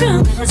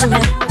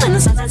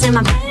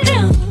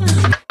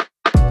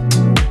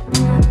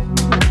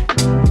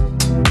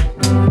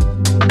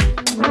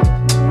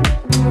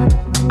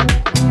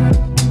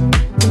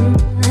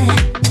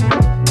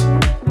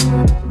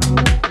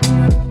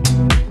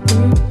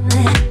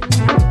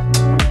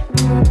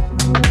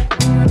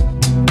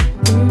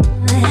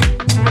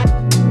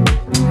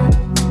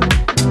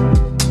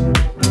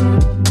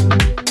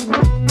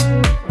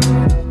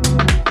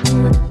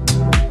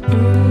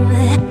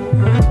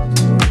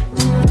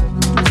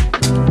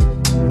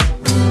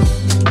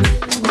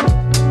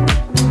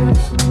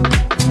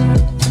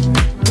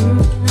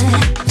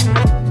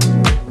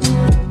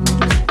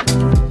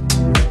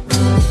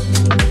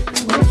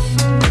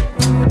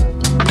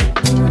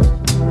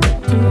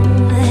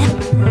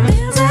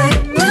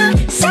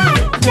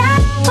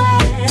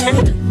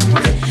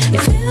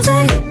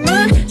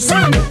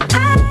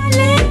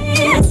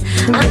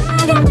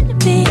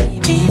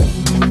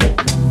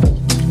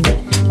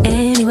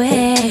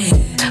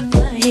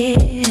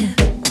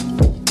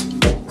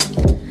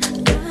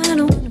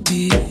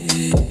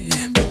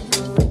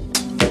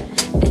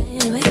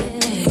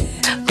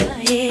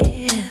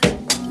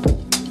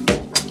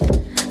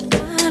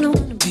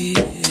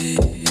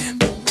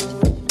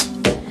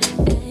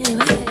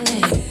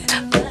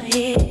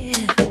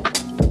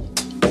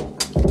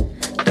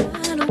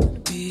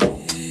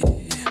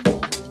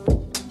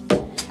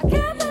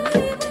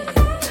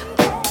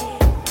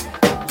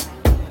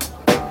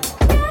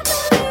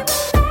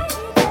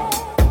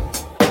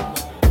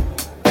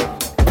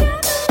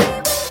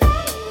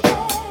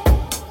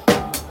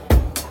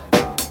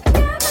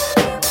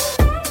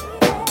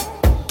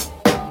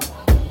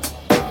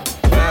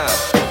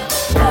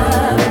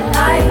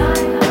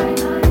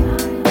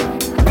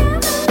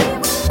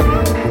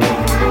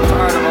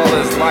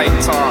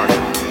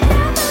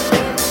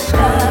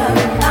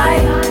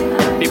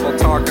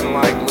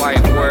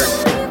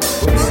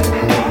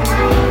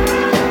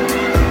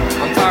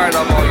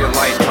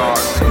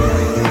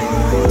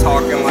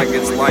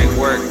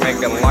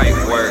 making light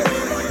work.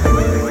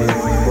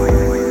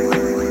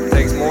 It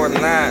takes more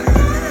than that.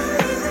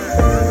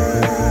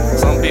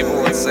 Some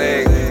people would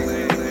say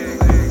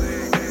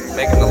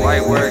making the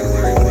light work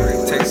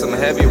takes some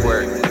heavy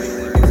work,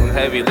 some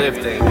heavy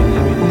lifting.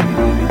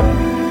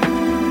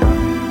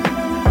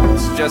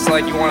 It's just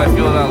like you want to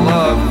feel that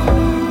love.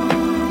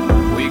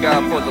 Well, you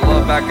gotta put the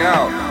love back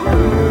out.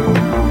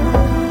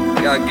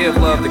 You gotta give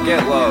love to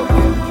get love.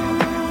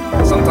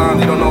 Sometimes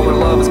you don't know where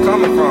love is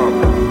coming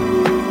from.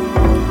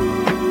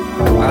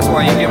 That's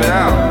why you give it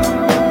out.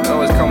 It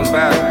always comes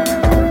back.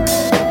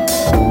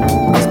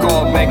 That's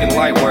called making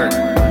light work.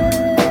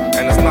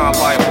 And it's not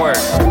light work.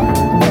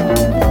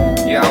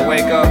 You gotta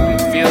wake up and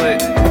feel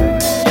it.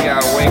 You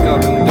gotta wake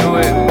up and do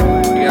it.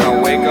 You gotta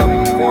wake up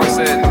and force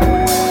it.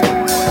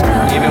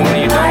 Even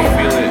when you don't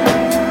feel it.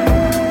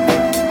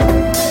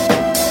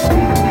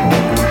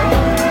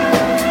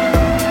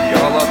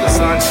 Y'all love the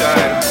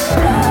sunshine.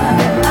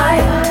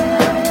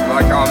 You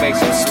like how it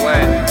makes you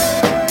sweat.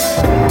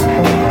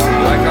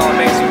 You like how it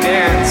makes you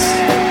dance.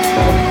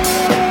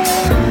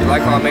 You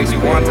like how it makes you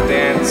want to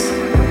dance.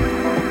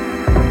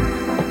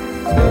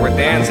 When we're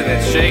dancing,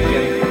 it's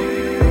shaking.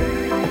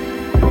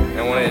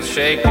 And when it's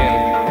shaking,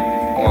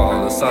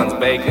 well, the sun's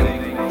baking.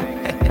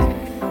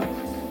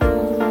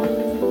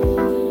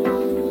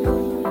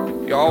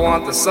 Y'all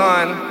want the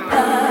sun.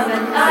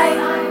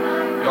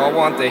 Y'all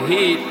want the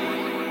heat.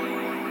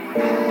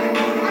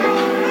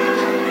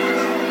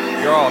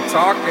 You're all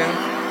talking.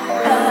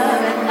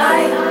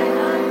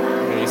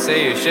 When you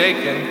say you're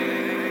shaking.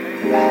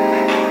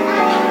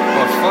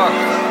 Well, fuck,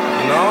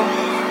 you know?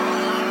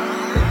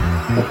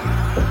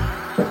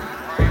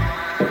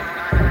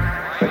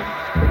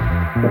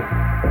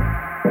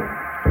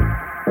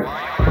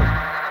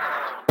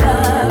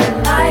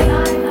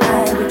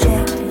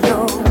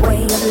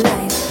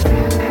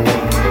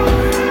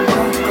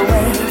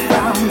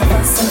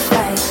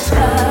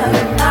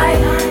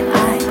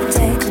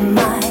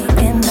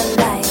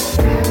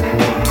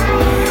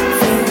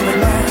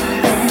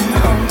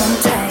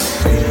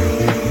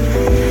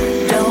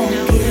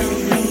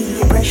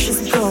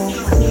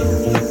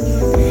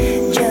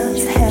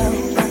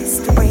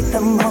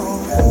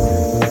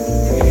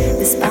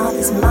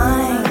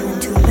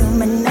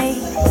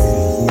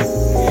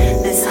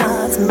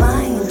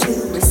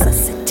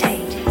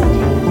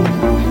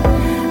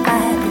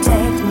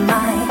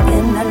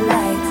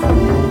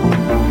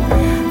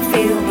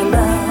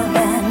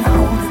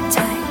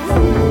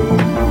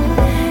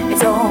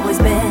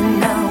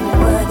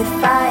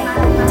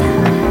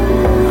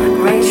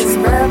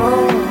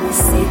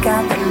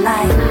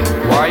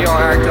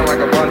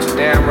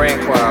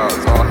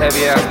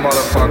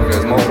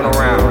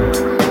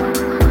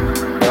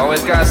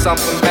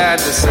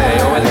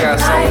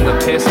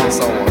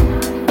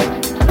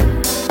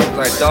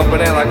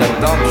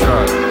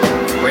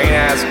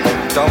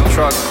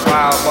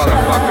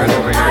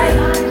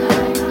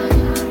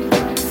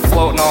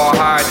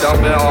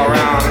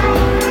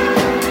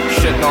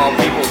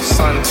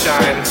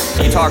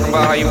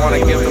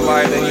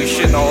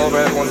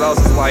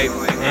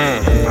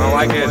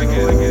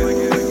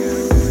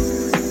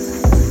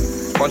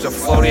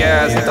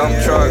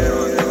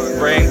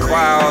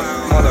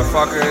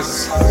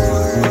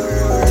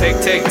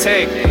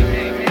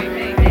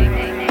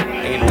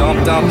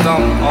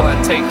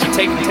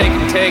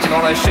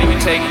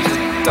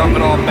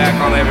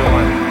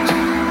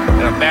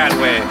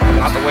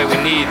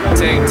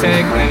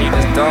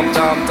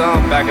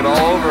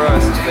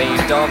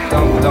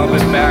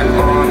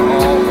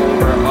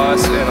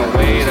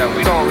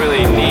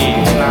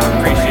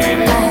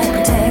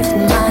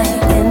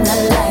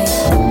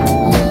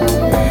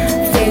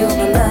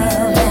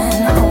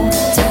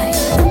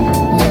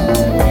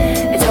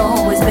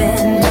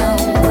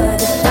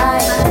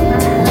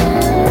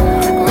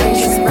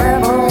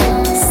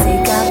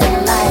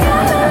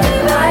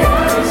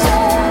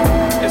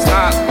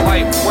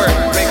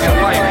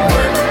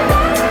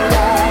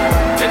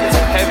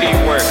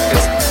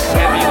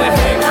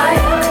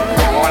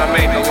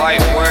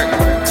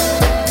 Work.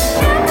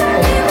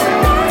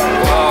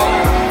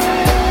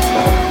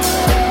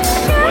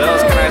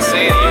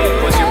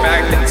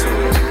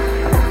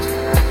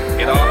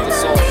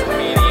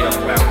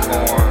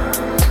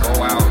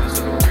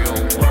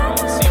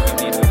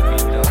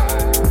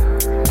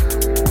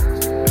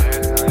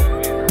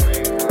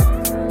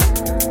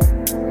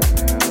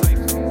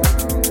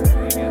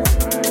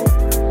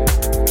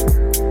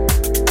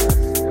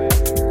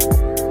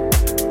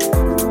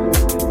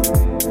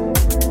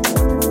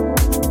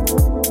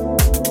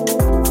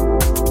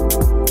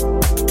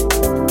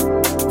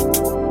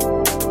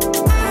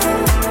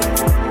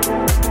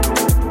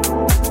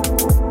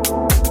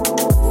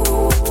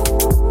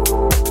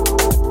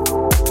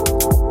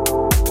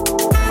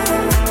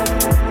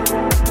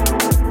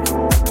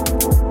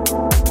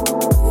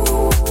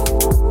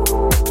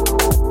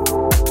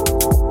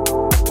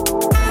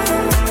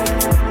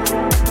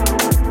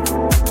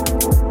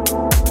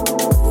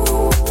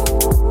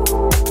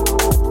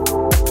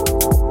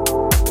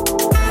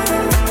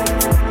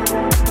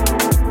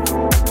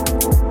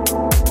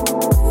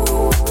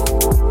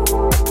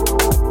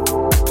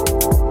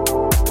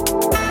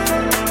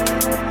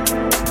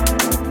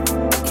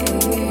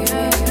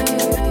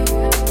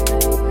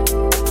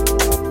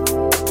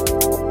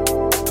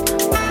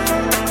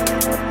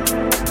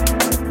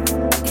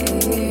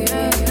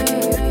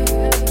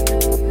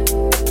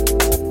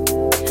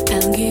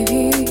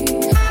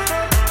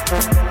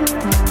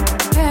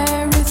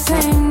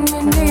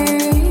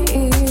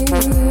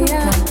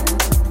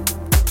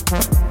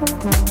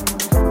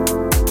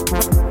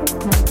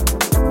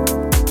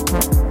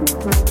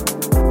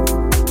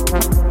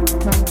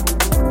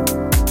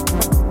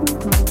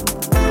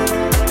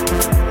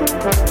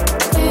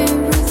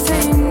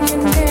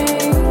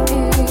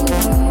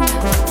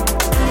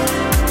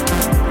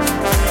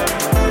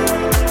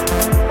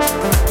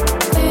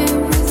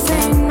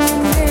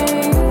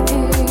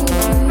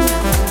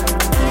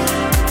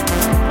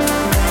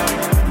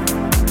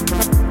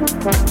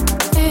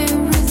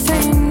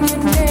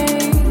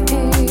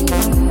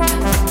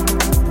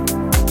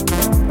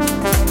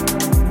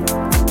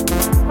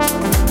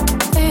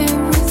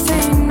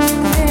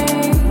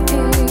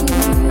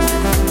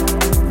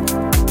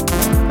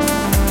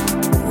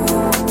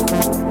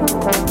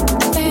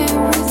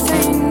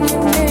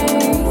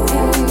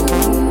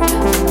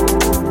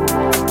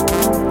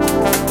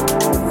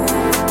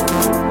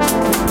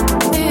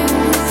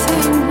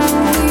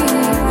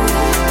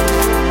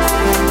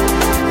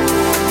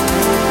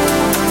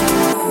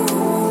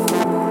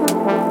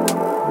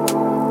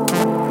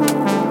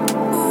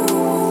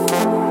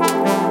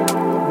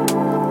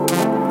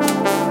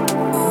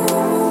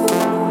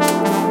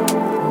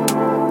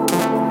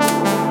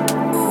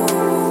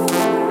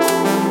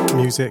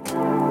 Music,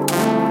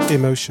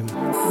 emotion,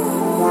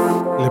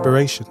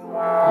 liberation.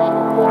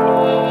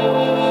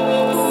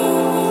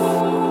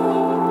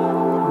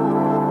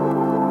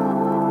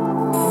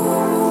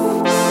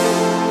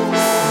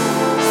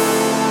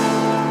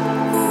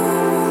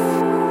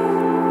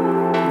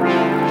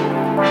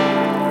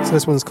 So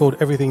this one's called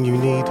Everything You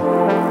Need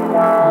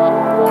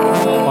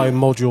by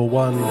Module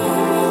 1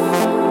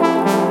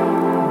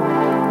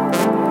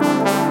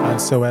 and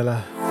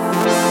Soella.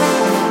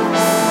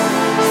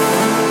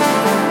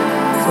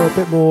 So a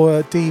bit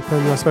more deep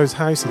and I suppose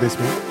housey this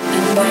week.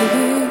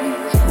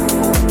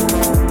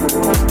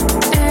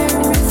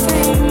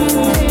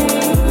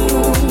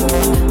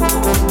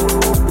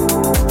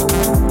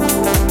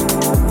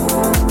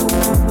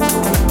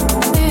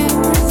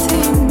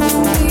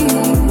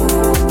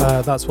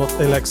 That's what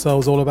Elect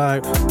Soul's all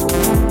about,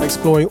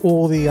 exploring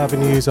all the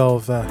avenues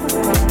of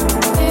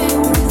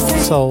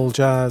soul,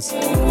 jazz,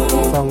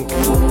 funk,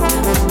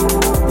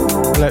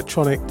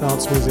 electronic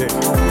dance music.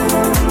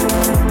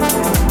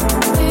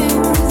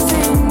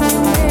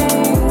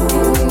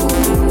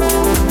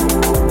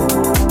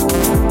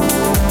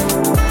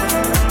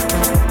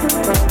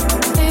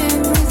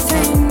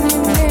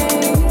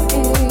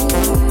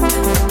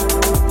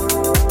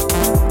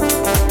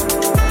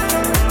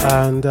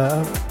 And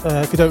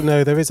if you don't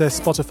know, there is a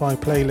Spotify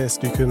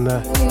playlist you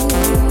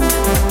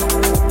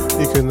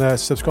can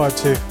subscribe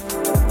to.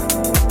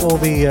 All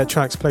the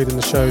tracks played in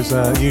the shows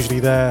are usually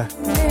there.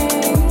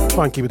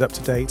 Try and keep it up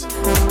to date.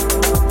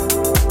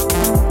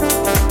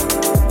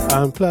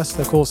 And plus,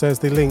 of course, there's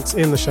the links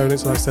in the show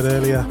notes, like I said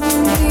earlier.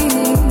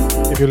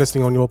 If you're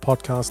listening on your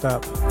podcast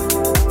app,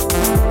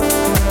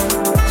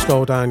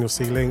 scroll down, you'll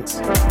see links.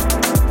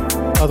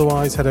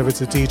 Otherwise, head over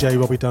to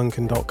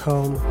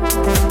djrobbyduncan.com.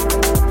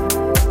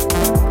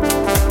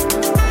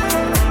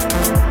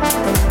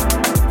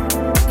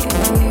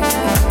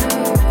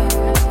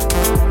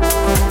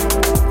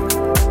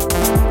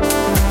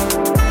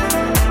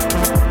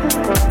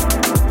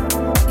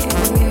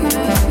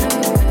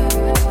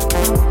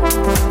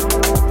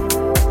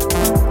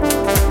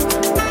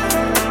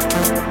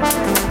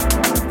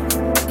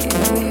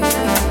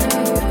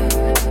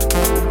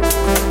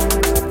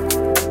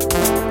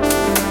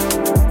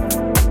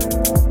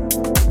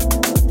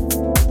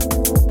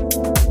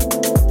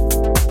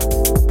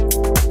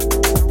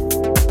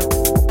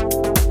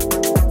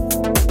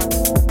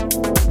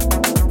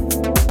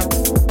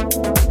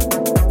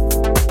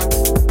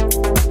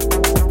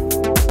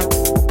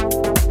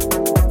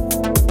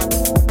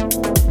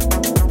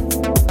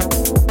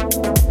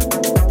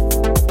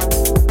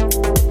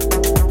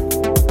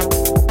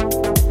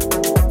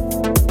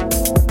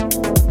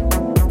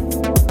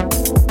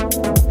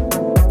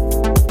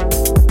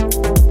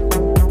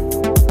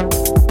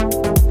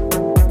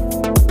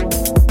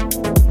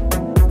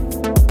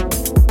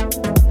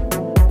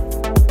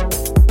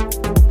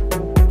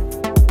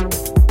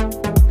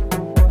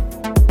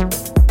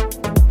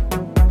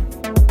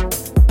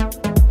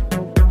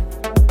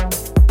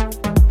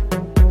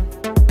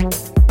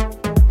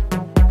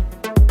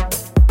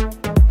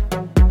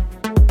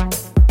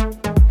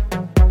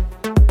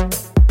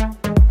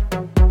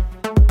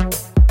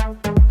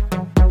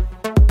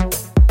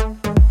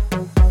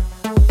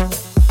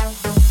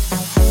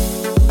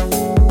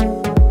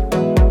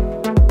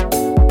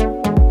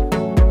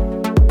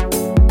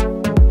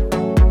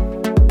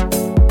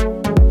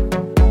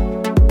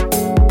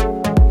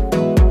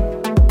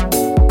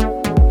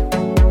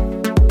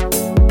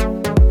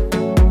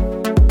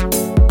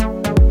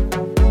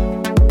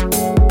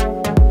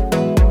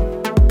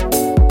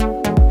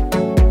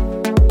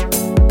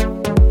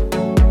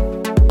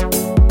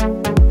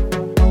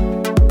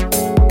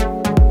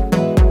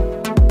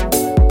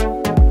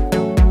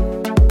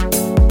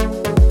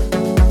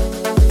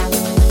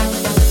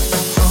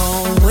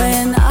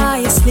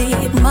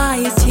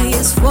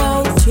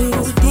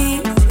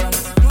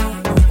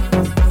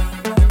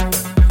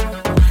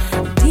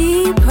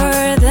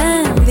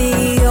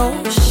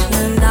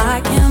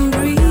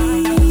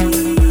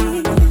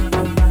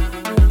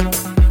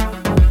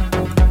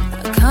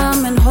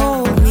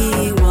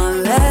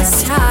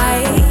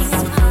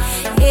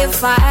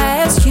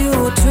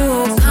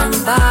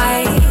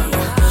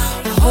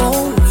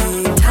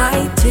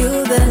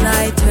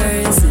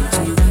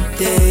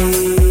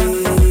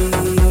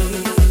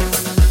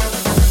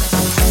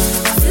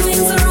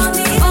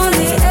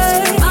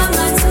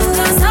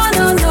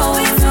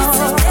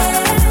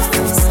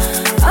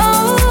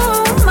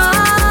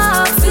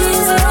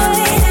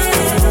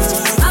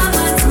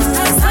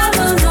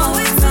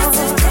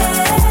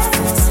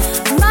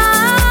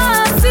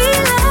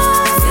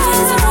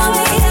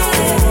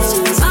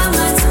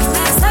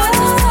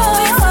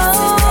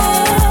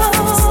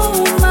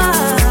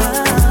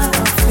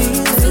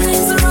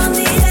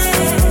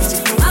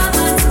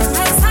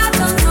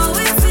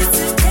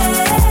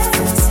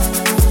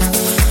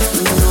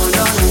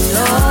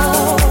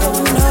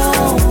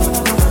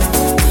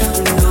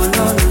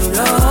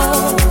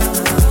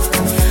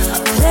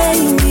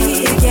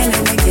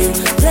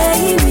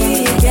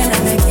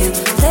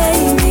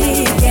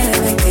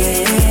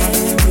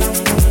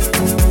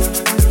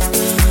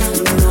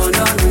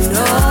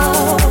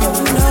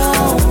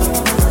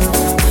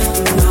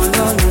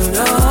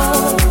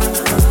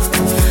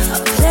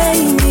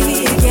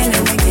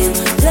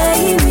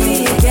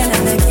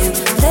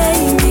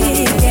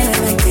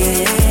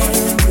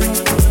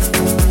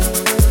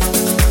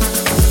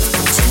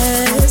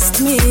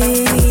 me.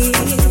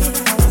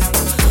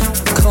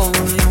 Call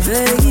me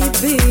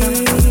baby.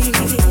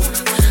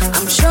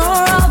 I'm sure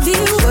I'll be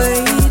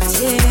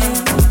waiting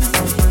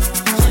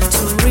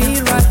to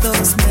rewrite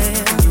those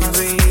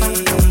memories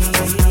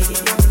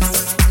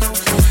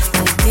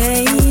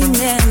again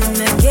and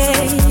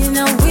again.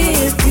 I'm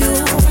with you.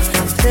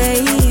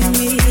 Play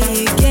me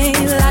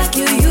again like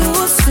you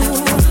used to.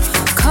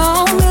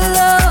 Call me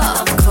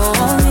love,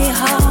 call me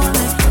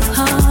honey,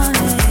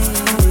 honey.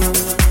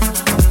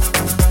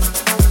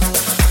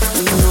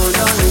 No,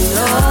 no,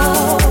 no,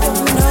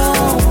 no,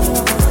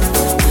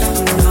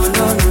 no,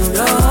 no, no,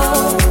 no.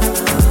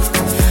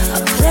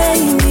 Play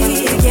me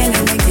again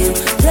and again,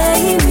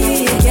 play me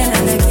again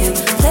and again,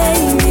 play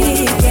me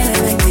again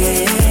and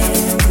again.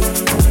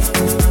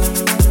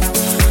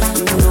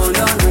 No,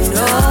 no,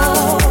 no,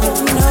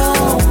 no,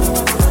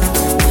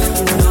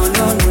 no,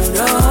 no, no,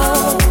 no.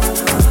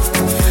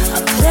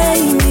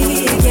 Play me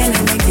again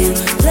and again,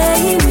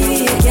 play me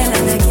again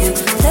and again,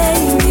 play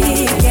me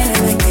again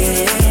and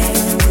again.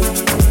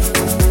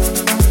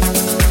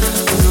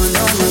 No,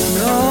 no,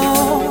 no,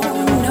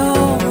 no,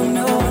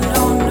 no,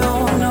 no, no,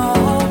 no.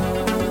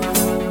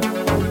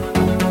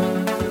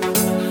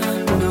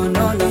 No,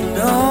 no, no,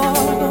 no,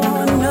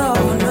 no,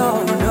 no,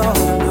 no,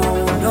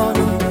 no,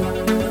 no.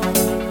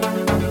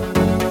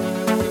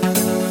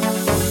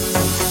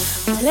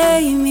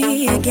 Play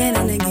me again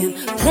and again,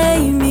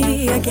 play me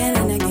again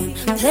and again,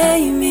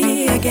 play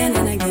me again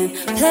and again,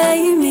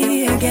 play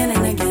me again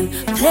and again,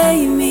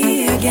 play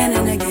me again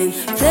and again,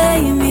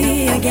 play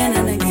me again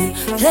and again,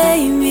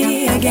 play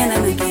me again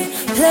and again,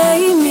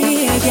 play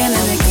me again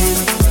and again.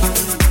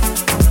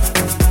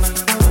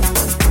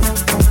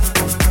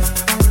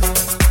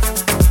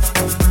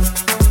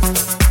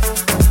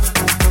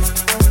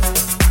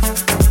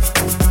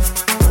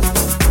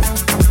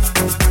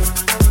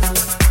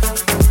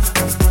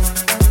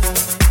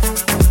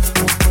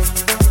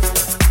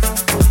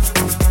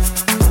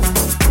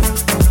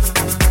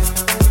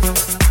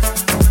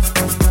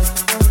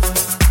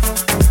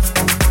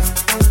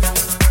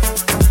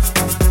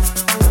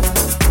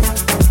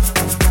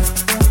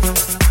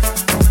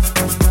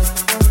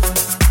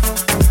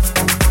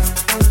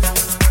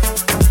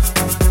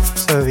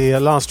 The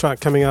last track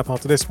coming up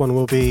after this one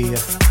will be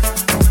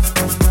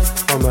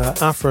from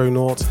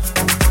Afronaut.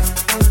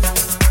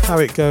 How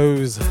It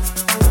Goes,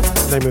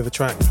 name of the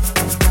track.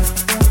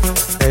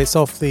 It's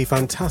off the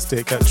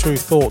fantastic True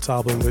Thoughts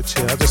album, which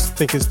I just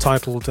think is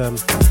titled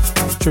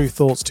True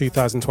Thoughts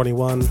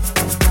 2021.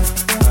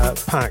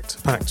 Packed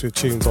with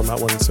tunes on that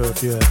one. So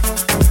if you're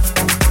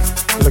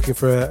looking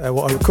for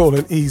what I would call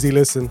an easy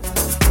listen,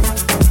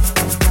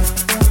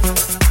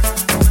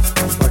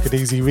 like an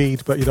easy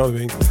read, but you know what I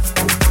mean.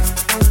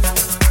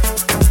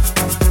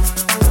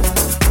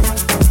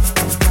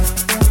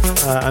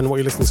 And what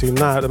you're listening to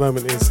now at the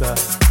moment is a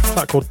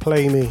track called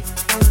Play Me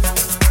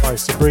by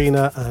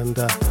Sabrina and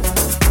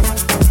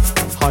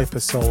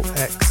Hypersoul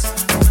X.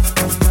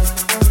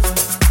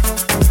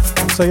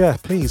 So yeah,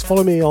 please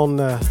follow me on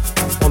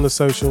the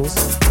socials.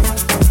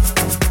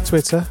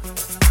 Twitter,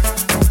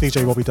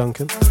 DJ Robbie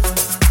Duncan.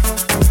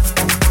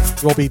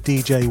 Robbie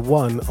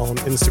DJ1 on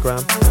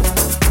Instagram.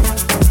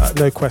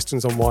 No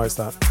questions on why is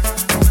that.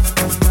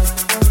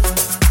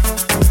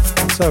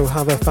 So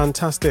have a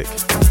fantastic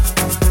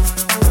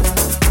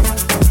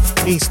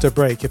Easter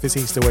break, if it's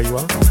Easter where you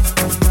are,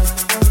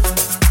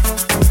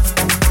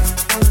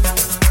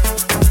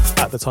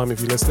 at the time if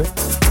you're listening.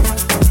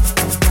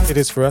 It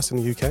is for us in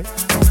the UK.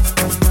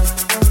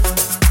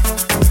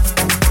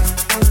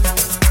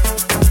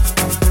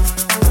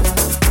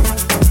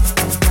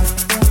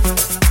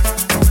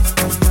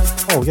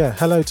 Oh yeah,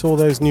 hello to all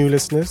those new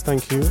listeners,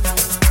 thank you.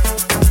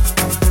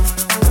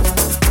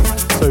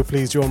 So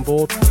pleased you're on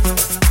board.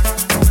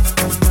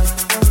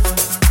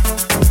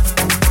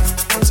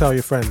 Tell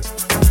your friends.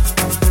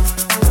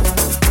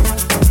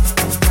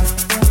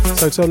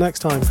 So till next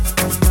time.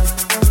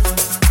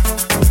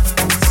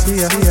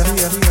 See ya.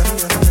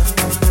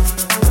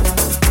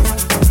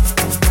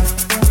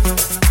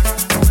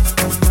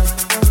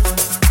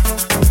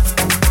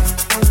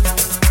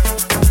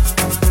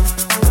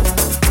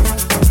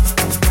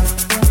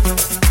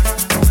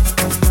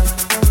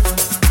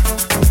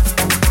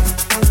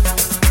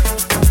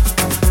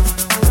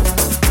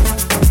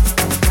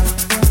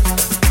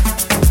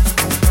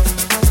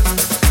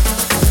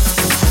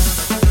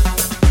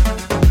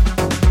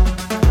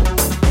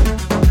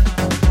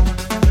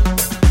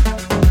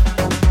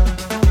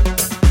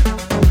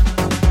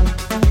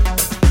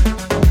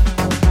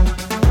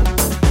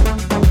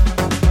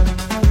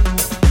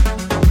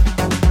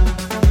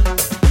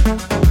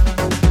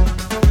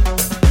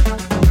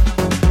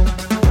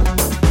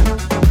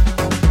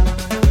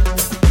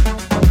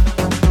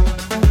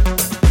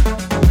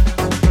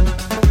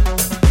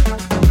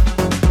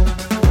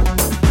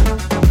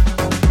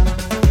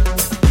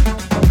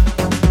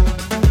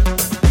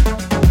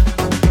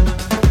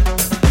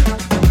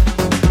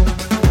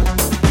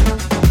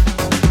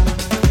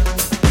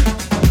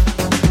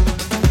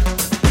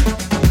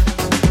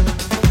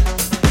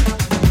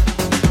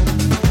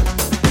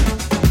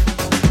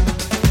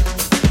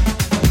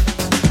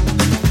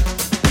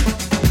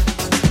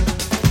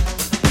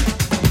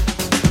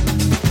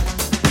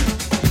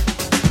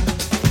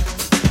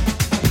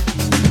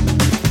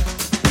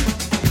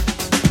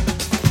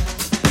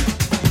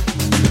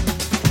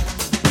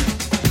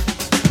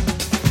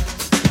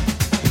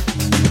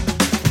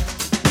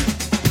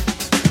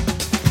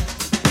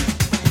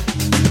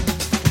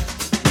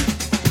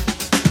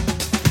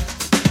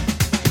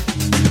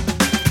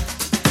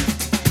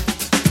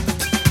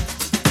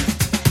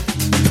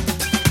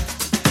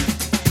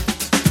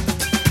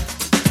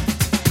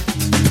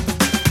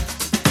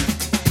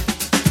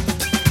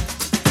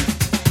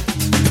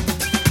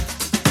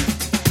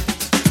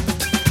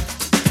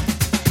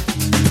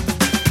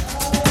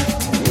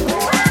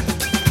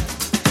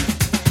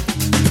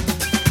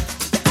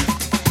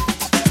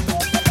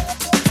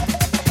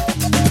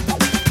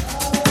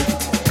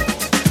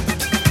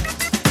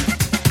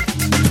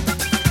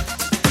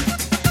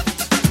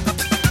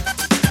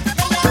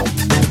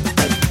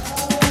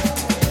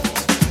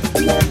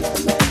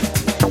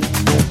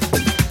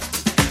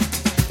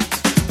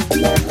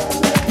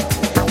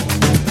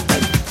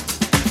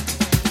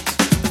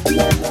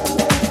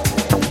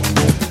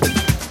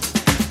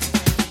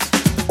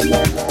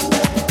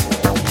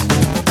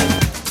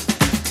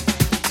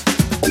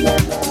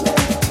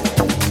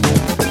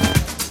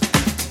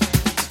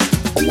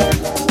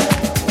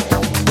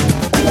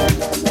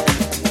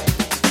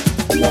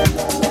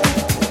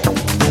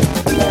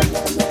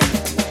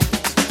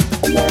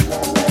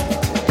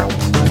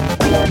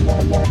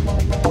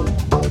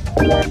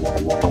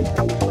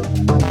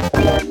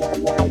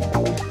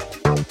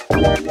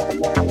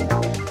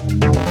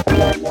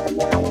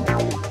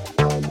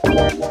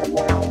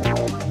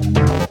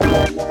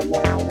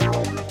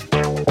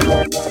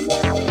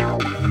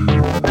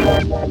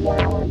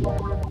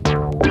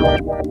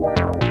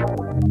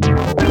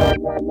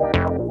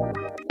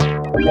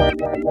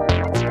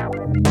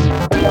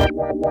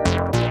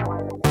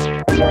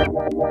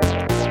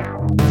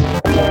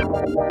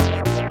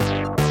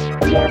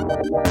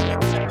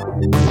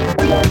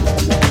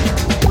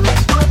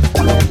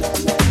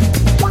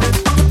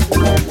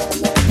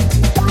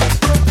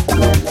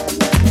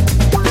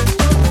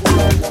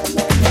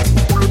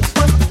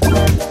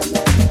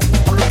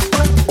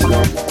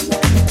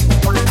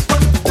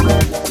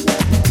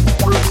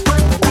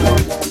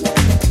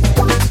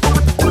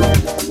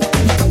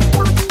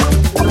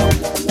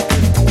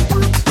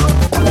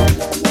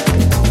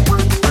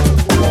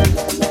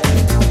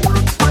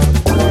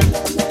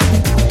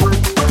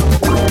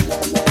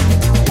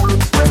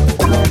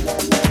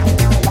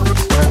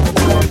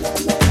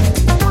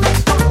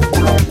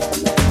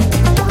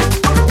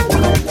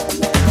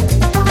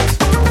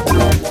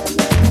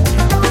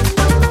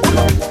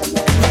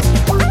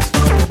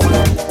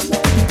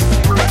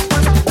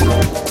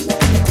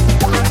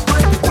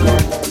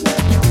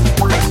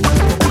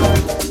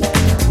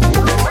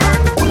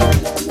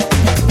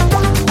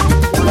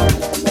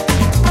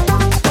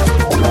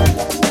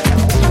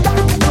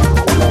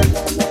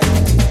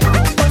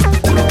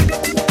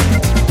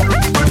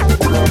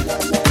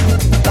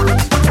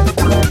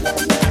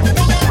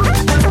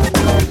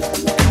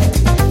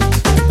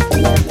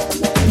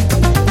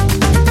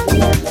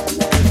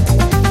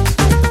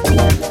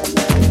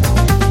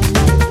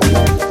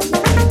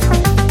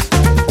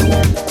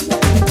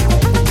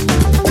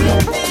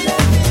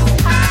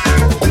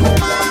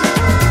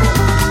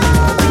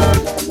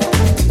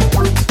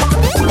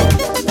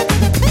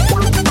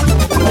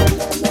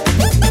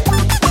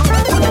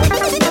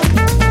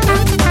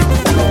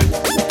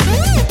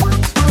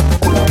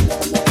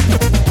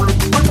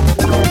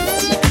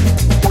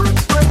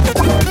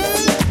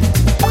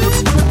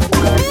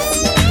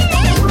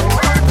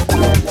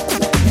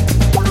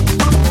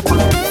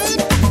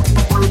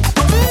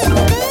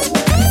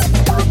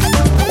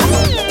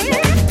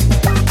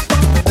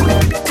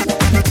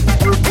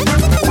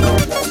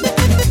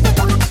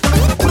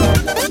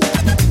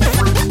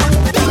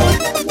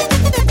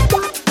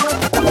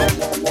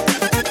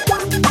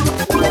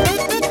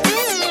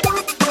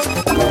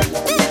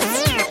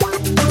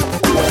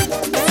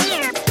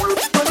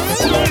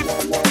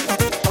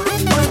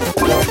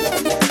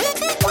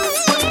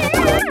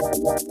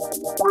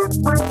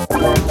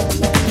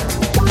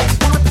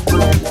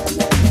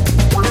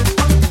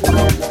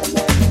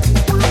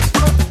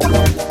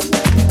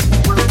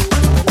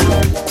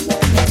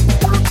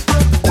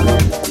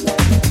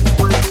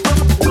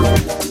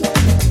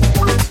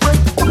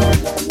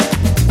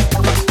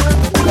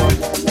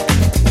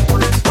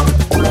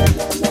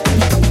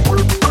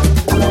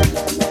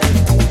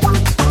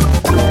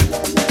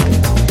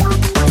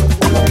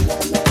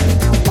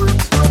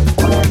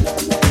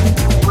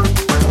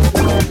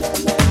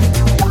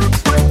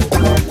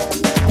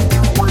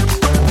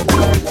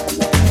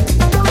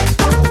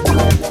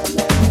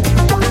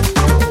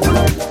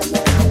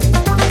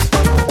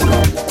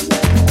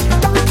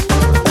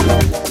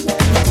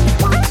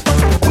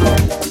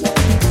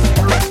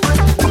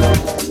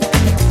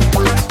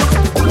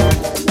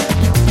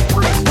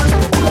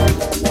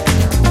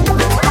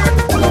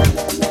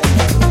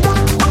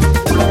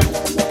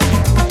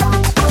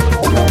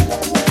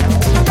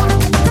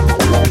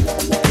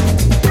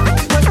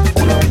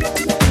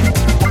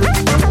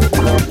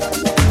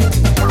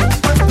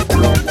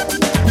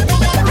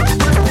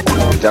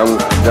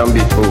 Don't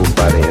be fooled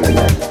by the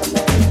internet.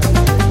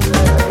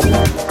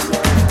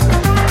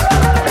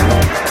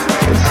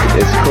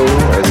 It's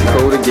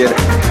cool to get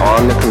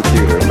on the computer